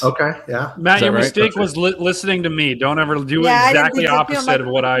 Texas. Okay, yeah. Matt, that your right? mistake was listening to me. Don't ever do Yeah, I didn't exactly think so, too. I'm opposite like- of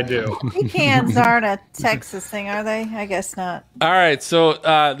what I do. pecans aren't a Texas thing, are they? I guess not. All right, so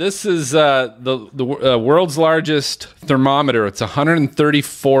this is the world's largest thermometer. It's a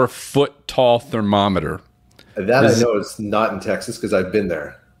 134 foot tall thermometer. That I know is not in Texas because I've been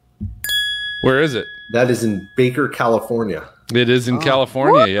there. Where is it? That is in Baker, California. It is in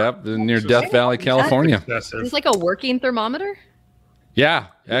California. Yep, near Death Valley, California. It's like a working thermometer. Yeah,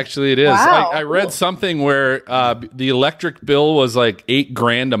 actually, it is. Wow. I read something where the electric bill was like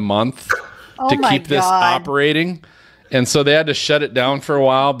 $8,000 a month Oh to my keep this God. operating, and so they had to shut it down for a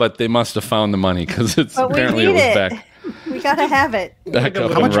while. But they must have found the money because it's But we apparently need it was it. back We gotta have it. up How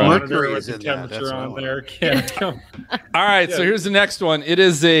and much running. mercury is in that? temperature That's on what I there. Yeah, come. All right, so here's the next one. It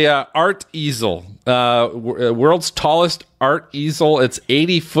is a art easel, world's tallest art easel. It's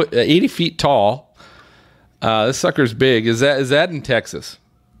 80 feet tall. This sucker's big. Is that in Texas?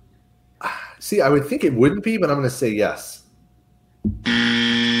 See, I would think it wouldn't be, but I'm going to say yes.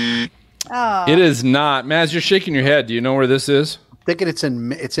 Oh, It is not. Maz, you're shaking your head. Do you know where this is? Thinking it's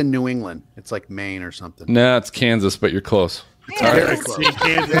in New England. It's like Maine or something. No, it's Kansas, but you're close. Very See, close.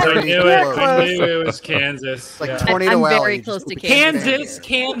 Kansas. I Very knew it. I close. knew it was Kansas. Like Yeah. Tornado I'm Alley. very close to Kansas.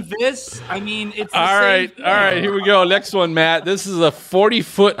 Kansas. I mean, it's the All right, same all right. Here we go. Next one, Matt. This is a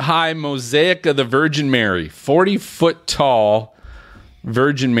 40-foot high mosaic of the Virgin Mary. 40-foot tall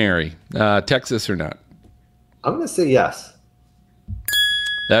Virgin Mary. Texas or not? I'm going to say yes.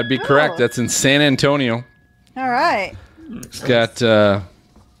 That'd be correct. That's in San Antonio. all right. It's got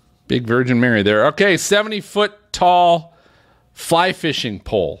big Virgin Mary there. Okay, 70-foot tall fly fishing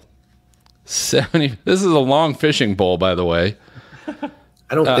pole. 70. This is a long fishing pole, by the way.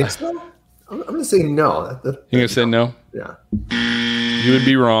 I don't think so. I'm going to say no. You gonna say no? Yeah. You would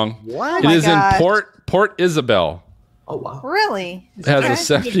be wrong. What? It my is gosh. in Port Isabel. Oh, wow. Really? It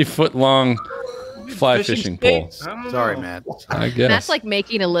has a 70-foot long fly fishing pole. state. I don't know. Sorry, Matt. I guess. Matt's like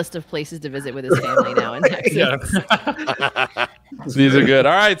making a list of places to visit with his family now in Texas. Yeah. These are good.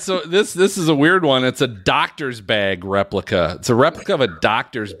 All right, so this is a weird one. It's a doctor's bag replica. It's a replica of a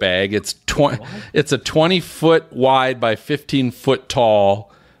doctor's bag. It's a 20-foot wide by 15-foot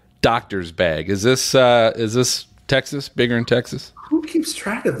tall doctor's bag. Is this Texas? Bigger in Texas? Who keeps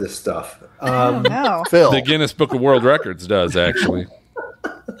track of this stuff? I don't know. Phil. The Guinness Book of World Records does, actually.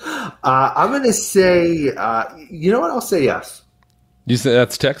 I'm going to say, you know what? I'll say yes. You say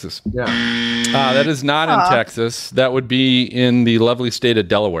that's Texas. Yeah. That is not in Texas. That would be in the lovely state of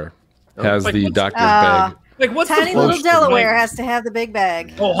Delaware. Has Like, the what's- doctor's bag. Like, what's Tiny the little most- Delaware like, has to have the big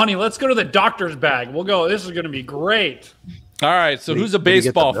bag. oh, honey, let's go to the doctor's bag. We'll go. This is going to be great. All right, so who's a Where do you get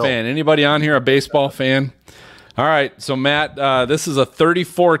the baseball milk? fan? Anybody on here a baseball fan? All right, so Matt, this is a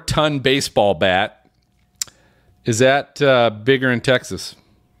 34-ton baseball bat. Is that bigger in Texas?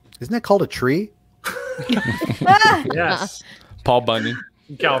 Isn't that called a tree? Yes. Paul Bunyan.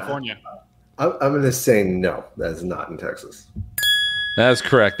 In California. I'm going to say no. That is not in Texas. That is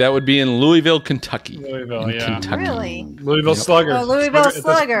correct. That would be in Louisville, Kentucky. Louisville, In yeah. Kentucky. Really? Louisville Slugger. Oh, Louisville Slugger.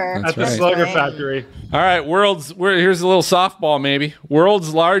 Slugger. At the right. Slugger Right. factory. All right, here's a little softball maybe.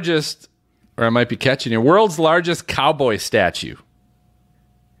 World's largest, or I might be catching you, world's largest cowboy statue.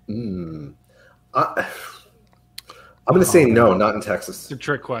 I'm going to say no, not in Texas. It's a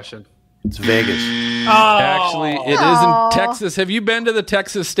trick question. It's Vegas. Oh, Actually, it is Aw. in Texas. Have you been to the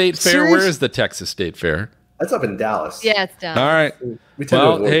Texas State Fair? Serious? Where is the Texas State Fair? That's up in Dallas. Yeah, it's down. All right. We tend to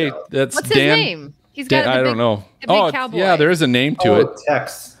Well, avoid hey, Dallas. that's What's Dan. his name? He's got Dan, the I big, don't know. the big Oh, cowboy. yeah, there is a name to it.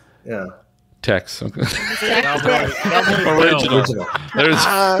 Tex. Yeah. Tex. Okay. Original. Original. There's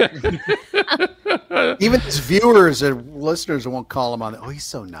Even his viewers and listeners won't call him on. Oh, he's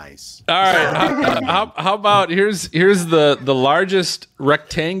so nice. all right. How about here's the largest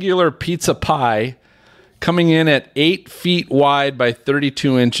rectangular pizza pie, coming in at 8 feet wide by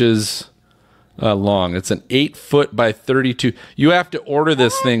 32 inches long. It's an 8 foot by 32. You have to order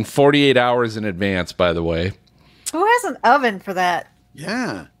this thing 48 hours in advance. By the way. Who has an oven for that?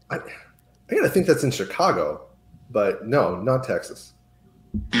 Yeah. I got to think that's in Chicago, but no, not Texas.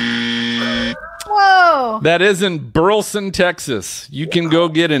 Whoa. That is in Burleson, Texas. You can go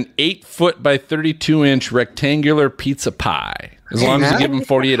get an 8 foot by 32 inch rectangular pizza pie as long as you give them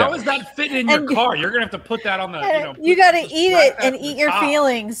 48 How hours. is that fitting in your And- car? You're going to have to put that on the, You got to eat right it and at eat the your top.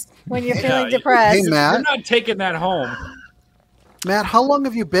 feelings when you're Yeah, feeling you- depressed. Hey, Matt. You're not taking that home. Matt, how long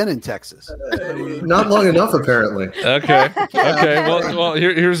have you been in Texas? Not long enough, apparently. Okay. Well,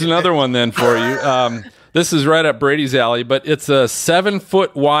 here's another one then for you. This is right up Brady's alley, but it's a 7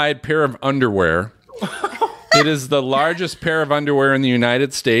 foot wide pair of underwear. It is the largest pair of underwear in the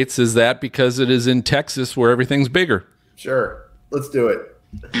United States. Is that because it is in Texas where everything's bigger? Sure. Let's do it.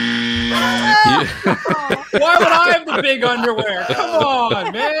 Why would I have the big underwear? Come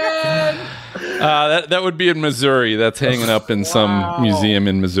on, man. That would be in Missouri. That's hanging up in some museum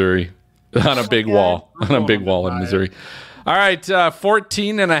in Missouri on a big wall. On a big wall in Missouri. All right,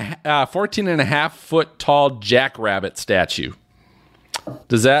 14 and a half foot tall jackrabbit statue.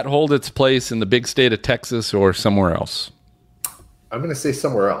 Does that hold its place in the big state of Texas or somewhere else? I'm going to say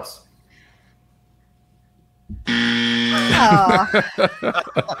somewhere else. Oh.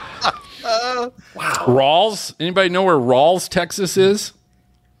 Wow. Rawls? Anybody know where Rawls, Texas is?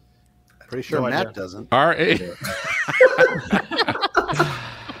 Pretty sure Matt doesn't. R-A.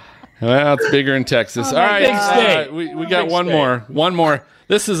 Well, it's bigger in Texas. Oh, all right, big state. we got Big one state. more. One more.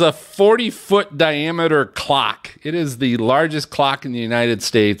 This is a 40-foot diameter clock. It is the largest clock in the United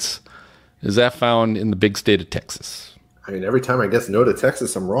States. Is that found in the big state of Texas? I mean, every time I guess no to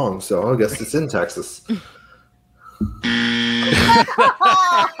Texas, I'm wrong. So I guess it's in Texas.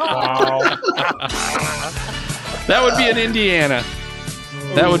 That would be in Indiana.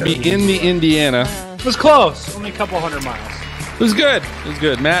 That would be in the Indiana. It was close. Only a couple hundred miles. It was good. It was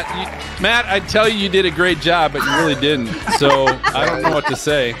good. Matt, I'd tell you did a great job, but you really didn't. So I don't know what to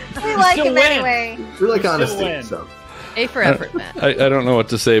say. We like still him win. anyway. We like Still honesty. win. So. A for effort, Matt. I don't know what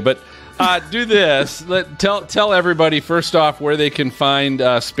to say, but do this. Tell everybody first off where they can find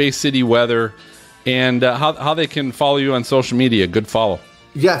Space City Weather and how they can follow you on social media. Good follow.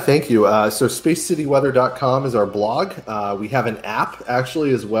 Yeah, thank you. So spacecityweather.com is our blog. We have an app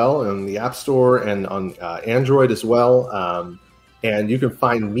actually as well in the App Store and on Android as well. And you can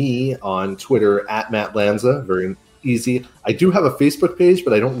find me on Twitter at Matt Lanza. Very easy. I do have a Facebook page,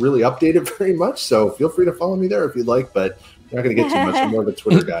 but I don't really update it very much. So feel free to follow me there if you'd like, but you're not going to get too much. I'm more of a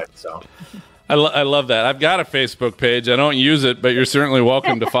Twitter guy. So I love that. I've got a Facebook page. I don't use it, but you're certainly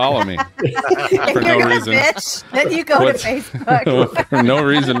welcome to follow me If for you're no gonna reason. bitch, then you go to What's- Facebook. For no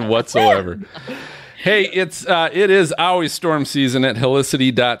reason whatsoever. Hey, it is always storm season at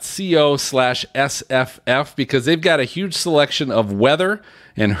helicity.co/SFF because they've got a huge selection of weather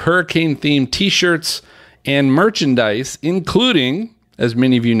and hurricane themed t-shirts and merchandise, including, as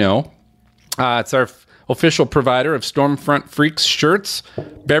many of you know, it's our official provider of Stormfront Freaks shirts,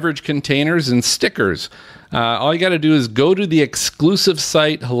 beverage containers, and stickers. All you got to do is go to the exclusive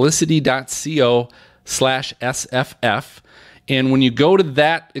site helicity.co/SFF. And when you go to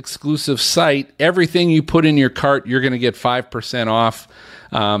that exclusive site, everything you put in your cart, you're going to get 5% off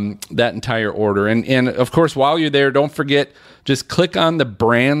that entire order. And of course, while you're there, don't forget, just click on the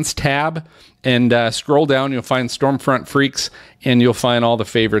brands tab and scroll down. You'll find Stormfront Freaks, and you'll find all the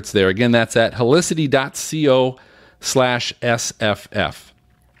favorites there. Again, that's at helicity.co/SFF.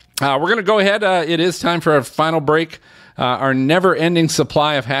 We're going to go ahead. It is time for our final break. Our never-ending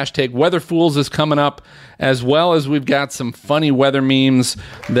supply of hashtag WeatherFools is coming up, as well as we've got some funny weather memes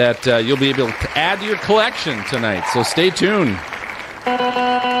that you'll be able to add to your collection tonight. So stay tuned.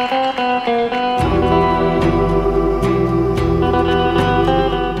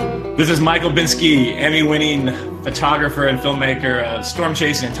 This is Michael Binsky, Emmy-winning photographer and filmmaker of storm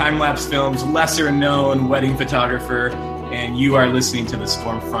chasing and time-lapse films, lesser-known wedding photographer, and you are listening to the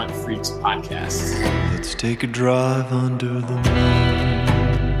Stormfront Freaks podcast. Let's take a drive under the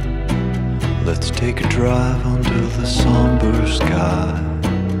moon. Let's take a drive under the somber sky.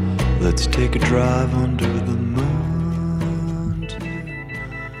 Let's take a drive under the moon.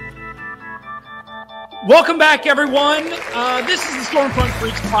 Welcome back, everyone. This is the Stormfront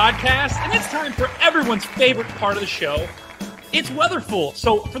Freaks podcast, and it's time for everyone's favorite part of the show. It's Weatherful.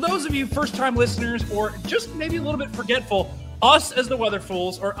 So for those of you first-time listeners or just maybe a little bit forgetful, us as the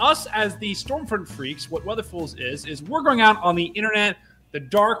Weatherfools or us as the Stormfront Freaks, what Weatherfools is we're going out on the internet, the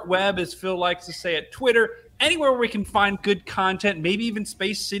dark web, as Phil likes to say, at Twitter, anywhere where we can find good content, maybe even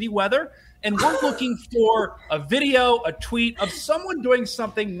Space City weather. And we're looking for a video, a tweet of someone doing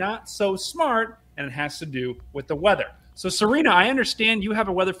something not so smart, and it has to do with the weather. So, Serena, I understand you have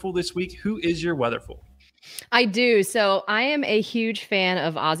a Weatherfool this week. Who is your Weatherfool? I do. So I am a huge fan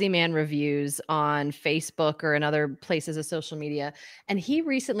of Ozzy Man Reviews on Facebook or in other places of social media. And he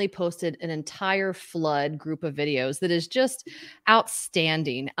recently posted an entire flood group of videos that is just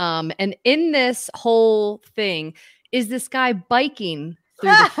outstanding. And in this whole thing is this guy biking through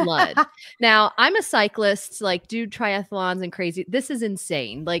the flood. Now, I'm a cyclist, like do triathlons and crazy. This is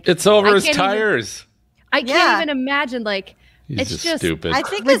insane. Like It's over I his can't tires. I can't even imagine like He's It's just stupid. I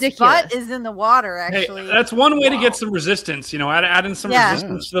think his ridiculous. butt is in the water. Hey, Actually, that's one way to get some resistance. Add in some Yeah.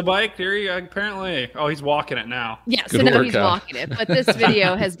 resistance to the bike. Here, apparently. Oh, he's walking it now. Yeah, so Good now work, he's Kyle. walking it. But this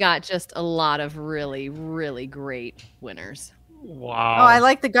video has got just a lot of really, really great winners. Wow. Oh, I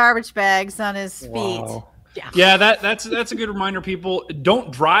like the garbage bags on his feet. Wow. Yeah, that's a good reminder, people. Don't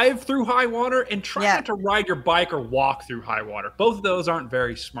drive through high water and try not to ride your bike or walk through high water. Both of those aren't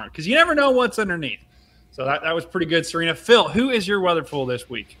very smart because you never know what's underneath. So that was pretty good, Serena. Phil, who is your weather fool this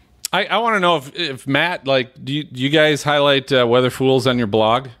week? I want to know if Matt, like, do you guys highlight weather fools on your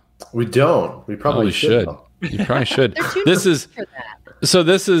blog? We don't. We probably you should. though. You probably should. This is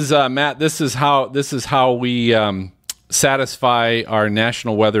Matt. This is how we satisfy our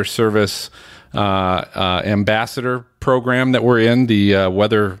National Weather Service ambassador program that we're in, the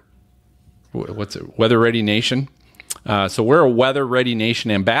Weather Ready Nation. So we're a Weather Ready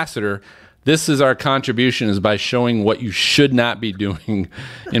Nation ambassador. This is our contribution, is by showing what you should not be doing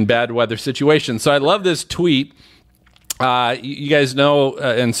in bad weather situations. So I love this tweet. You guys know,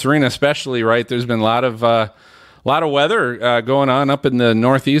 and Serena especially, right? There's been a lot of weather going on up in the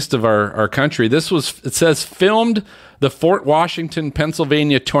northeast of our country. It says filmed the Fort Washington,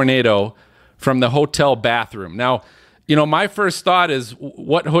 Pennsylvania tornado from the hotel bathroom. Now, my first thought is,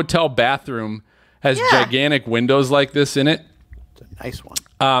 what hotel bathroom has gigantic windows like this in it? It's a nice one.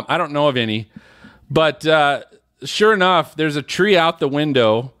 I don't know of any, but sure enough, there's a tree out the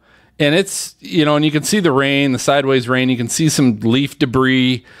window, and it's, and you can see the rain, the sideways rain. You can see some leaf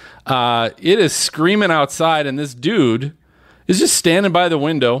debris. It is screaming outside, and this dude is just standing by the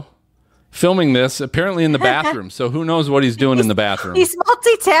window filming this, apparently in the bathroom. So who knows what he's doing in the bathroom? He's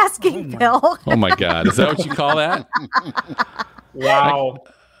multitasking, Bill. Oh my God. Is that what you call that? Wow.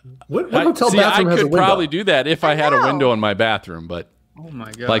 What hotel bathroom I has a could window? probably do that if I had a window in my bathroom, but Oh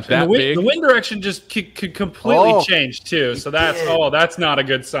my god! like that the big. The wind direction just could completely change too. So that's not a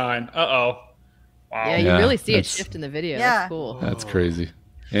good sign. Wow. Yeah, you really see it shift in the video. Yeah. That's cool. That's crazy.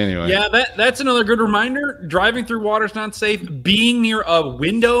 Anyway. Yeah, that's another good reminder. Driving through water is not safe. Being near a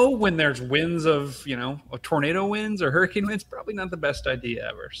window when there's winds of, tornado winds or hurricane winds, probably not the best idea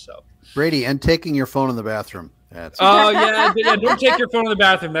ever. So, Brady, and taking your phone in the bathroom. That's yeah. Don't take your phone in the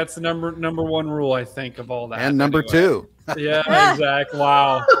bathroom. That's the number one rule, I think, of all that. and number two. Yeah, exactly.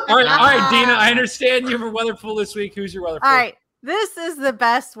 Wow. All right, Dina. I understand you have a weather fool this week. Who's your weather fool? All right. This is the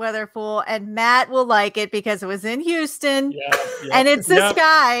best weather fool, and Matt will like it because it was in Houston, and it's this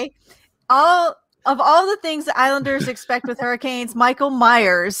guy. All the things the Islanders expect with hurricanes, Michael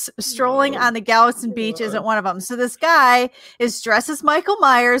Myers strolling on the Galveston beach isn't one of them. So this guy is dressed as Michael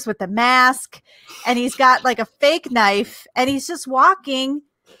Myers with a mask, and he's got like a fake knife, and he's just walking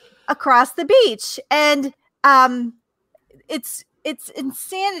across the beach, and it's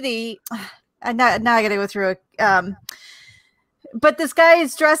insanity. And now I got to go through it. But this guy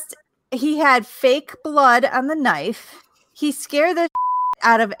is dressed, he had fake blood on the knife. He scared the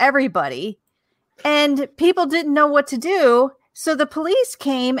out of everybody, and people didn't know what to do. So the police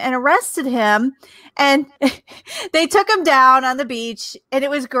came and arrested him, and they took him down on the beach, and it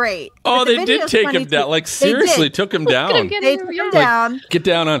was great. Oh, they did take him down. Like, seriously, took him down. They took him down. Get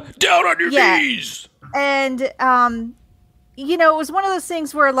down on your knees. And it was one of those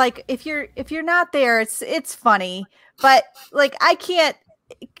things where, like, if you're not there, it's funny. But like,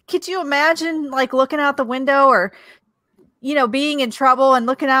 could you imagine like looking out the window or, being in trouble and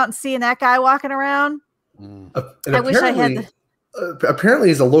looking out and seeing that guy walking around? I wish I had. Apparently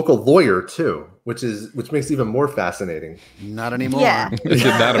he's a local lawyer too, which makes it even more fascinating. Not anymore. Yeah.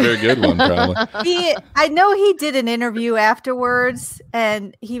 Not a very good one, probably. I know he did an interview afterwards,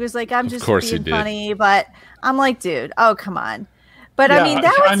 and he was like, "I'm just being funny," but I'm like, "Dude, oh come on!" But I mean,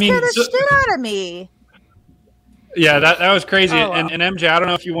 that would scare the shit out of me. Yeah, that was crazy. Oh, wow. And MJ, I don't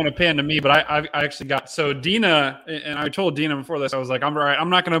know if you want to pan to me, but I actually got, so Dina, and I told Dina before this, I was like, I'm all right, I'm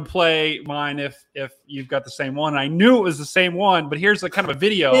not going to play mine if you've got the same one. And I knew it was the same one, but here's kind of a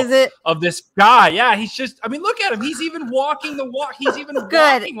video of this guy. Yeah, he's just, I mean, look at him. He's even walking the walk. He's even good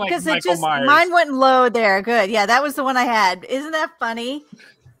walking like because Michael Myers. Mine wouldn't load there. Good. Yeah, that was the one I had. Isn't that funny?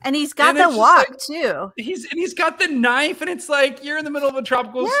 And he's got the walk too. He's got the knife, and it's like you're in the middle of a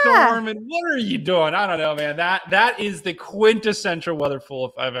tropical storm, and what are you doing? I don't know, man. That is the quintessential weather fool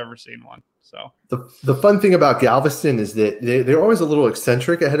if I've ever seen one. So the fun thing about Galveston is that they're always a little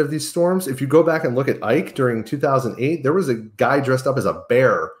eccentric ahead of these storms. If you go back and look at Ike during 2008, there was a guy dressed up as a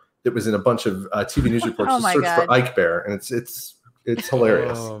bear that was in a bunch of TV news reports to search for Ike Bear, and it's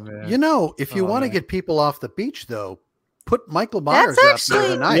hilarious. Oh, man. If you want to get people off the beach, though, put Michael Myers That's out there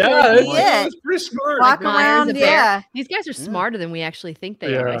tonight. Yeah, it's pretty smart. Walk around, These guys are smarter than we actually think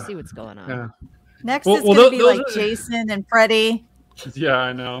they are. I see what's going on. Next Well, it's going to be those like are- Jason and Freddy. Yeah,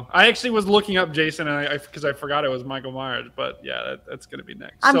 I know. I actually was looking up Jason, and because I forgot it was Michael Myers. But yeah, that's going to be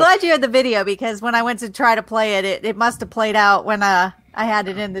next. I'm So- glad you had the video because when I went to try to play it, it must have played out when I had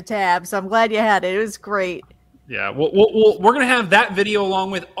it in the tab. So I'm glad you had it. It was great. Yeah, we're going to have that video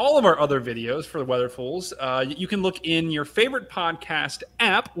along with all of our other videos for the Weatherfools. You can look in your favorite podcast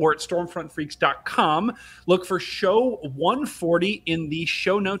app or at stormfrontfreaks.com. Look for show 140 in the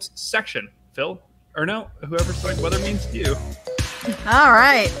show notes section. Phil? Or no, whoever's like weather memes to you. All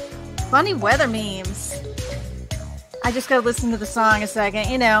right. Funny weather memes. I just got to listen to the song a second.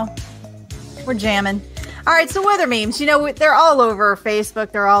 You know, we're jamming. All right. So weather memes, you know, they're all over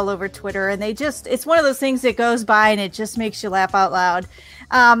Facebook. They're all over Twitter. And it's one of those things that goes by and it just makes you laugh out loud.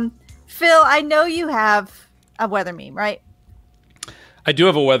 Phil, I know you have a weather meme, right? I do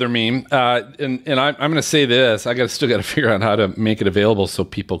have a weather meme. And I'm going to say this. Still got to figure out how to make it available so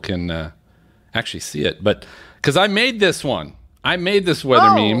people can actually see it. But because I made this one. I made this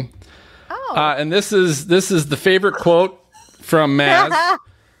weather meme. Oh. And this is the favorite quote from Maz.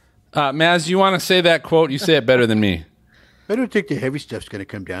 Maz, you want to say that quote? You say it better than me. I don't think the heavy stuff's going to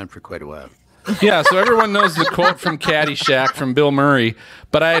come down for quite a while. Yeah, so everyone knows the quote from Caddyshack from Bill Murray,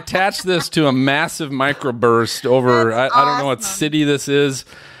 but I attached this to a massive microburst over, I don't know what city this is,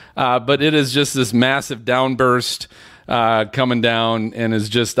 but it is just this massive downburst coming down and is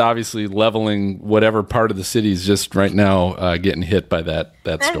just obviously leveling whatever part of the city is just right now getting hit by that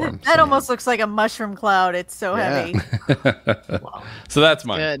storm. That almost looks like a mushroom cloud. It's so heavy. Wow. So that's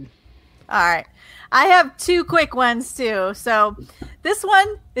mine. Good. All right. I have two quick ones too. So this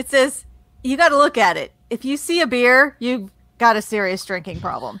one, it says, you got to look at it. If you see a beer, you've got a serious drinking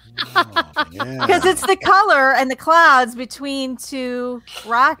problem. Because it's the color and the clouds between two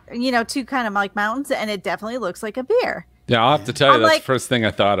kind of like mountains, and it definitely looks like a beer. Yeah, I'll have to tell you, I'm that's like- the first thing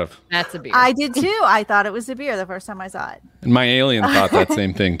I thought of. That's a beer. I did too. I thought it was a beer the first time I saw it. And my alien thought that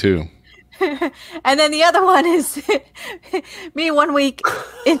same thing too. And then the other one is me 1 week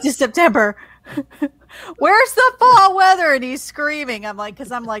into September. Where's the fall weather? And he's screaming. I'm like,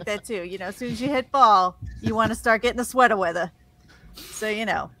 because I'm like that too. You know, as soon as you hit fall, you want to start getting the sweater weather. So, you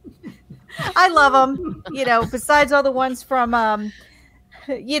know, I love them. You know, besides all the ones from,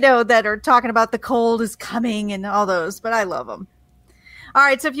 that are talking about the cold is coming and all those, but I love them. All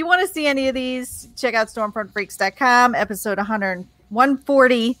right. So if you want to see any of these, check out stormfrontfreaks.com, episode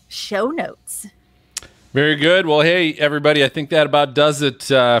 140 show notes. Very good. Well, hey, everybody, I think that about does it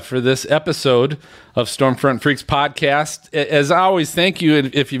for this episode of Stormfront Freaks podcast. As always, thank you.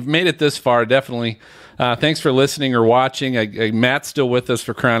 If you've made it this far, definitely thanks for listening or watching. Matt's still with us,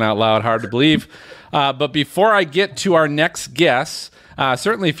 for crying out loud. Hard to believe. But before I get to our next guest,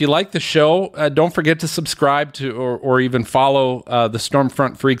 certainly if you like the show, don't forget to subscribe to or even follow the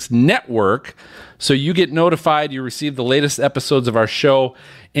Stormfront Freaks network so you get notified. You receive the latest episodes of our show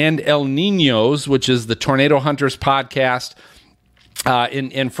and El Niños, which is the Tornado Hunters podcast.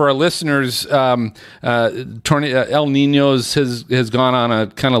 And for our listeners, El Niños has gone on a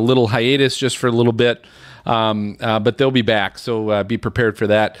kind of little hiatus just for a little bit. But they'll be back, so be prepared for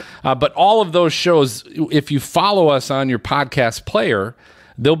that. But all of those shows, if you follow us on your podcast player,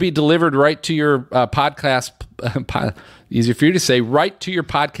 they'll be delivered right to your podcast. Easier for you to say, right to your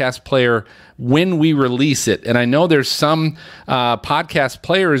podcast player when we release it. And I know there's some podcast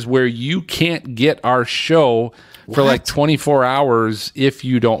players where you can't get our show for like 24 hours if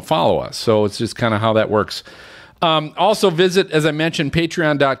you don't follow us. So it's just kind of how that works. Also visit, as I mentioned,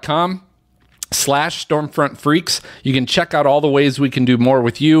 patreon.com/Stormfront Freaks. You can check out all the ways we can do more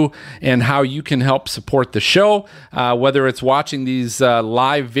with you and how you can help support the show, whether it's watching these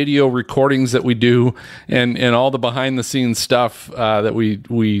live video recordings that we do and all the behind the scenes stuff that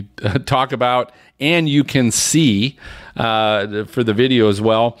we talk about, and you can see for the video as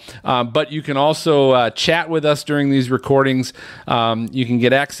well. But you can also chat with us during these recordings. You can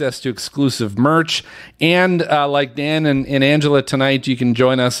get access to exclusive merch, and like Dan and Angela tonight, you can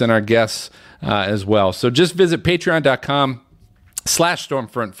join us and our guests as well. So just visit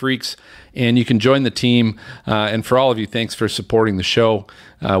patreon.com/Stormfront Freaks, and you can join the team. And for all of you, thanks for supporting the show.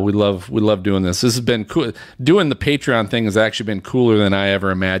 We love doing this. This has been cool. Doing the Patreon thing has actually been cooler than I ever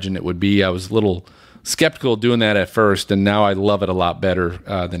imagined it would be. I was a little skeptical doing that at first, and now I love it a lot better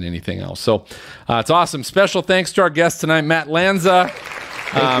than anything else. So it's awesome. Special thanks to our guest tonight, Matt Lanza.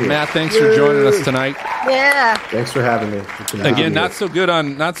 Matt, thanks for joining us tonight. Yeah. Thanks for having me. Again, not so good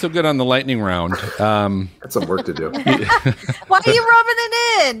on the lightning round. Got some work to do. Why are you rubbing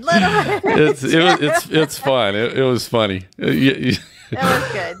it in? Let him. It's fun. It was funny. That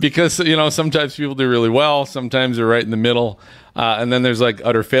was good. Because, sometimes people do really well. Sometimes they're right in the middle. And then there's like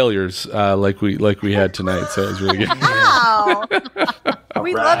utter failures like we had tonight. So it was really good. Wow.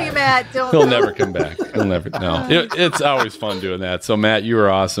 We love you, Matt. He'll never come back. He'll never. No, it's always fun doing that. So Matt, you were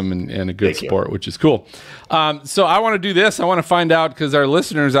awesome and a good sport, which is cool. So I want to do this. I want to find out, because our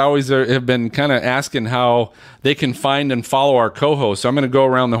listeners always have been kind of asking how they can find and follow our co-host. So I'm going to go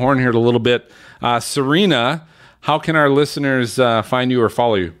around the horn here a little bit. Serena, how can our listeners find you or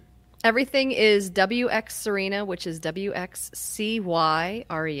follow you? Everything is WX Serena, which is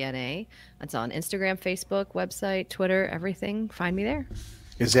WXCYRENA. That's on Instagram, Facebook, website, Twitter, everything. Find me there.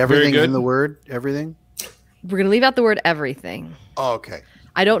 Is everything in the word everything? We're going to leave out the word everything. Oh, okay.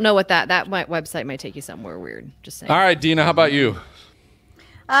 I don't know what that website might take you somewhere weird. Just saying. All right, Dina, how about you?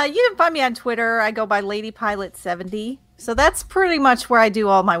 You can find me on Twitter. I go by LadyPilot70. So that's pretty much where I do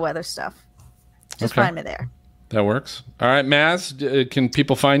all my weather stuff. Just find me there. That works. All right, Maz, can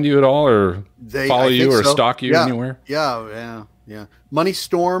people find you at all, or follow you, or stalk you anywhere? Yeah. Money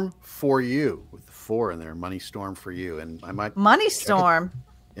Storm for you, with the 4 in there. Money Storm for you, and I might Money Storm.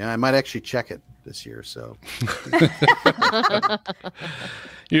 I might actually check it this year. So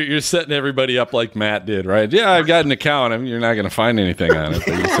you're setting everybody up like Matt did, right? Yeah, I've got an account. I mean, you're not going to find anything on it.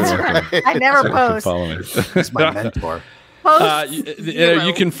 But right. I never post. He's my mentor.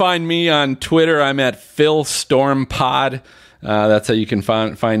 You can find me on Twitter. I'm at PhilStormPod. That's how you can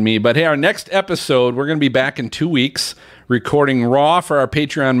find me. But hey, our next episode, we're going to be back in 2 weeks recording Raw for our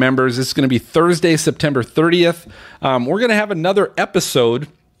Patreon members. This is going to be Thursday, September 30th. We're going to have another episode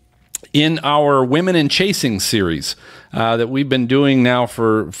in our Women in Chasing series that we've been doing now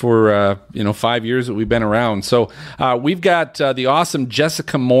for 5 years that we've been around. So we've got the awesome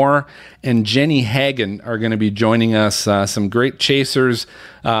Jessica Moore and Jenny Hagen are going to be joining us. Some great chasers,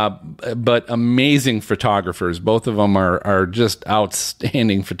 but amazing photographers. Both of them are just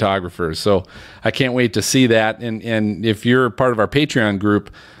outstanding photographers. So I can't wait to see that. And if you're part of our Patreon group,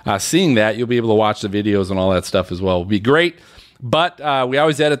 seeing that, you'll be able to watch the videos and all that stuff as well. It'll be great. But we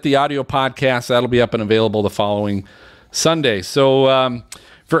always edit the audio podcast. That'll be up and available the following Sunday. So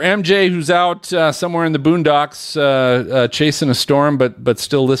for MJ, who's out somewhere in the boondocks chasing a storm, but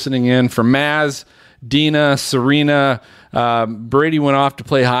still listening in, for Maz, Dina, Serena, Brady went off to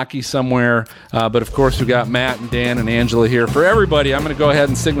play hockey somewhere. But of course, we got Matt and Dan and Angela here. For everybody, I'm going to go ahead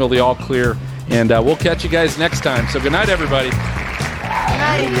and signal the all clear, and we'll catch you guys next time. So good night, everybody. Good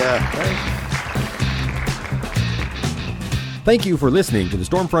night. Thank you for listening to the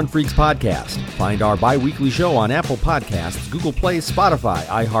Stormfront Freaks podcast. Find our bi-weekly show on Apple Podcasts, Google Play, Spotify,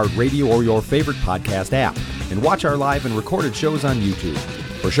 iHeartRadio, or your favorite podcast app. And watch our live and recorded shows on YouTube.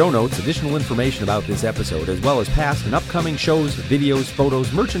 For show notes, additional information about this episode, as well as past and upcoming shows, videos,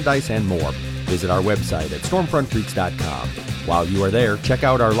 photos, merchandise, and more, visit our website at stormfrontfreaks.com. While you are there, check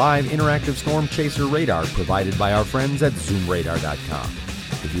out our live interactive storm chaser radar provided by our friends at zoomradar.com.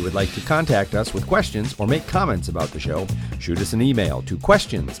 If you would like to contact us with questions or make comments about the show, shoot us an email to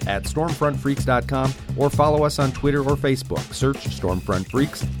questions@stormfrontfreaks.com or follow us on Twitter or Facebook. Search Stormfront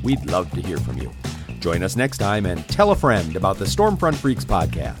Freaks. We'd love to hear from you. Join us next time and tell a friend about the Stormfront Freaks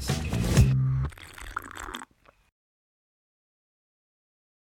podcast.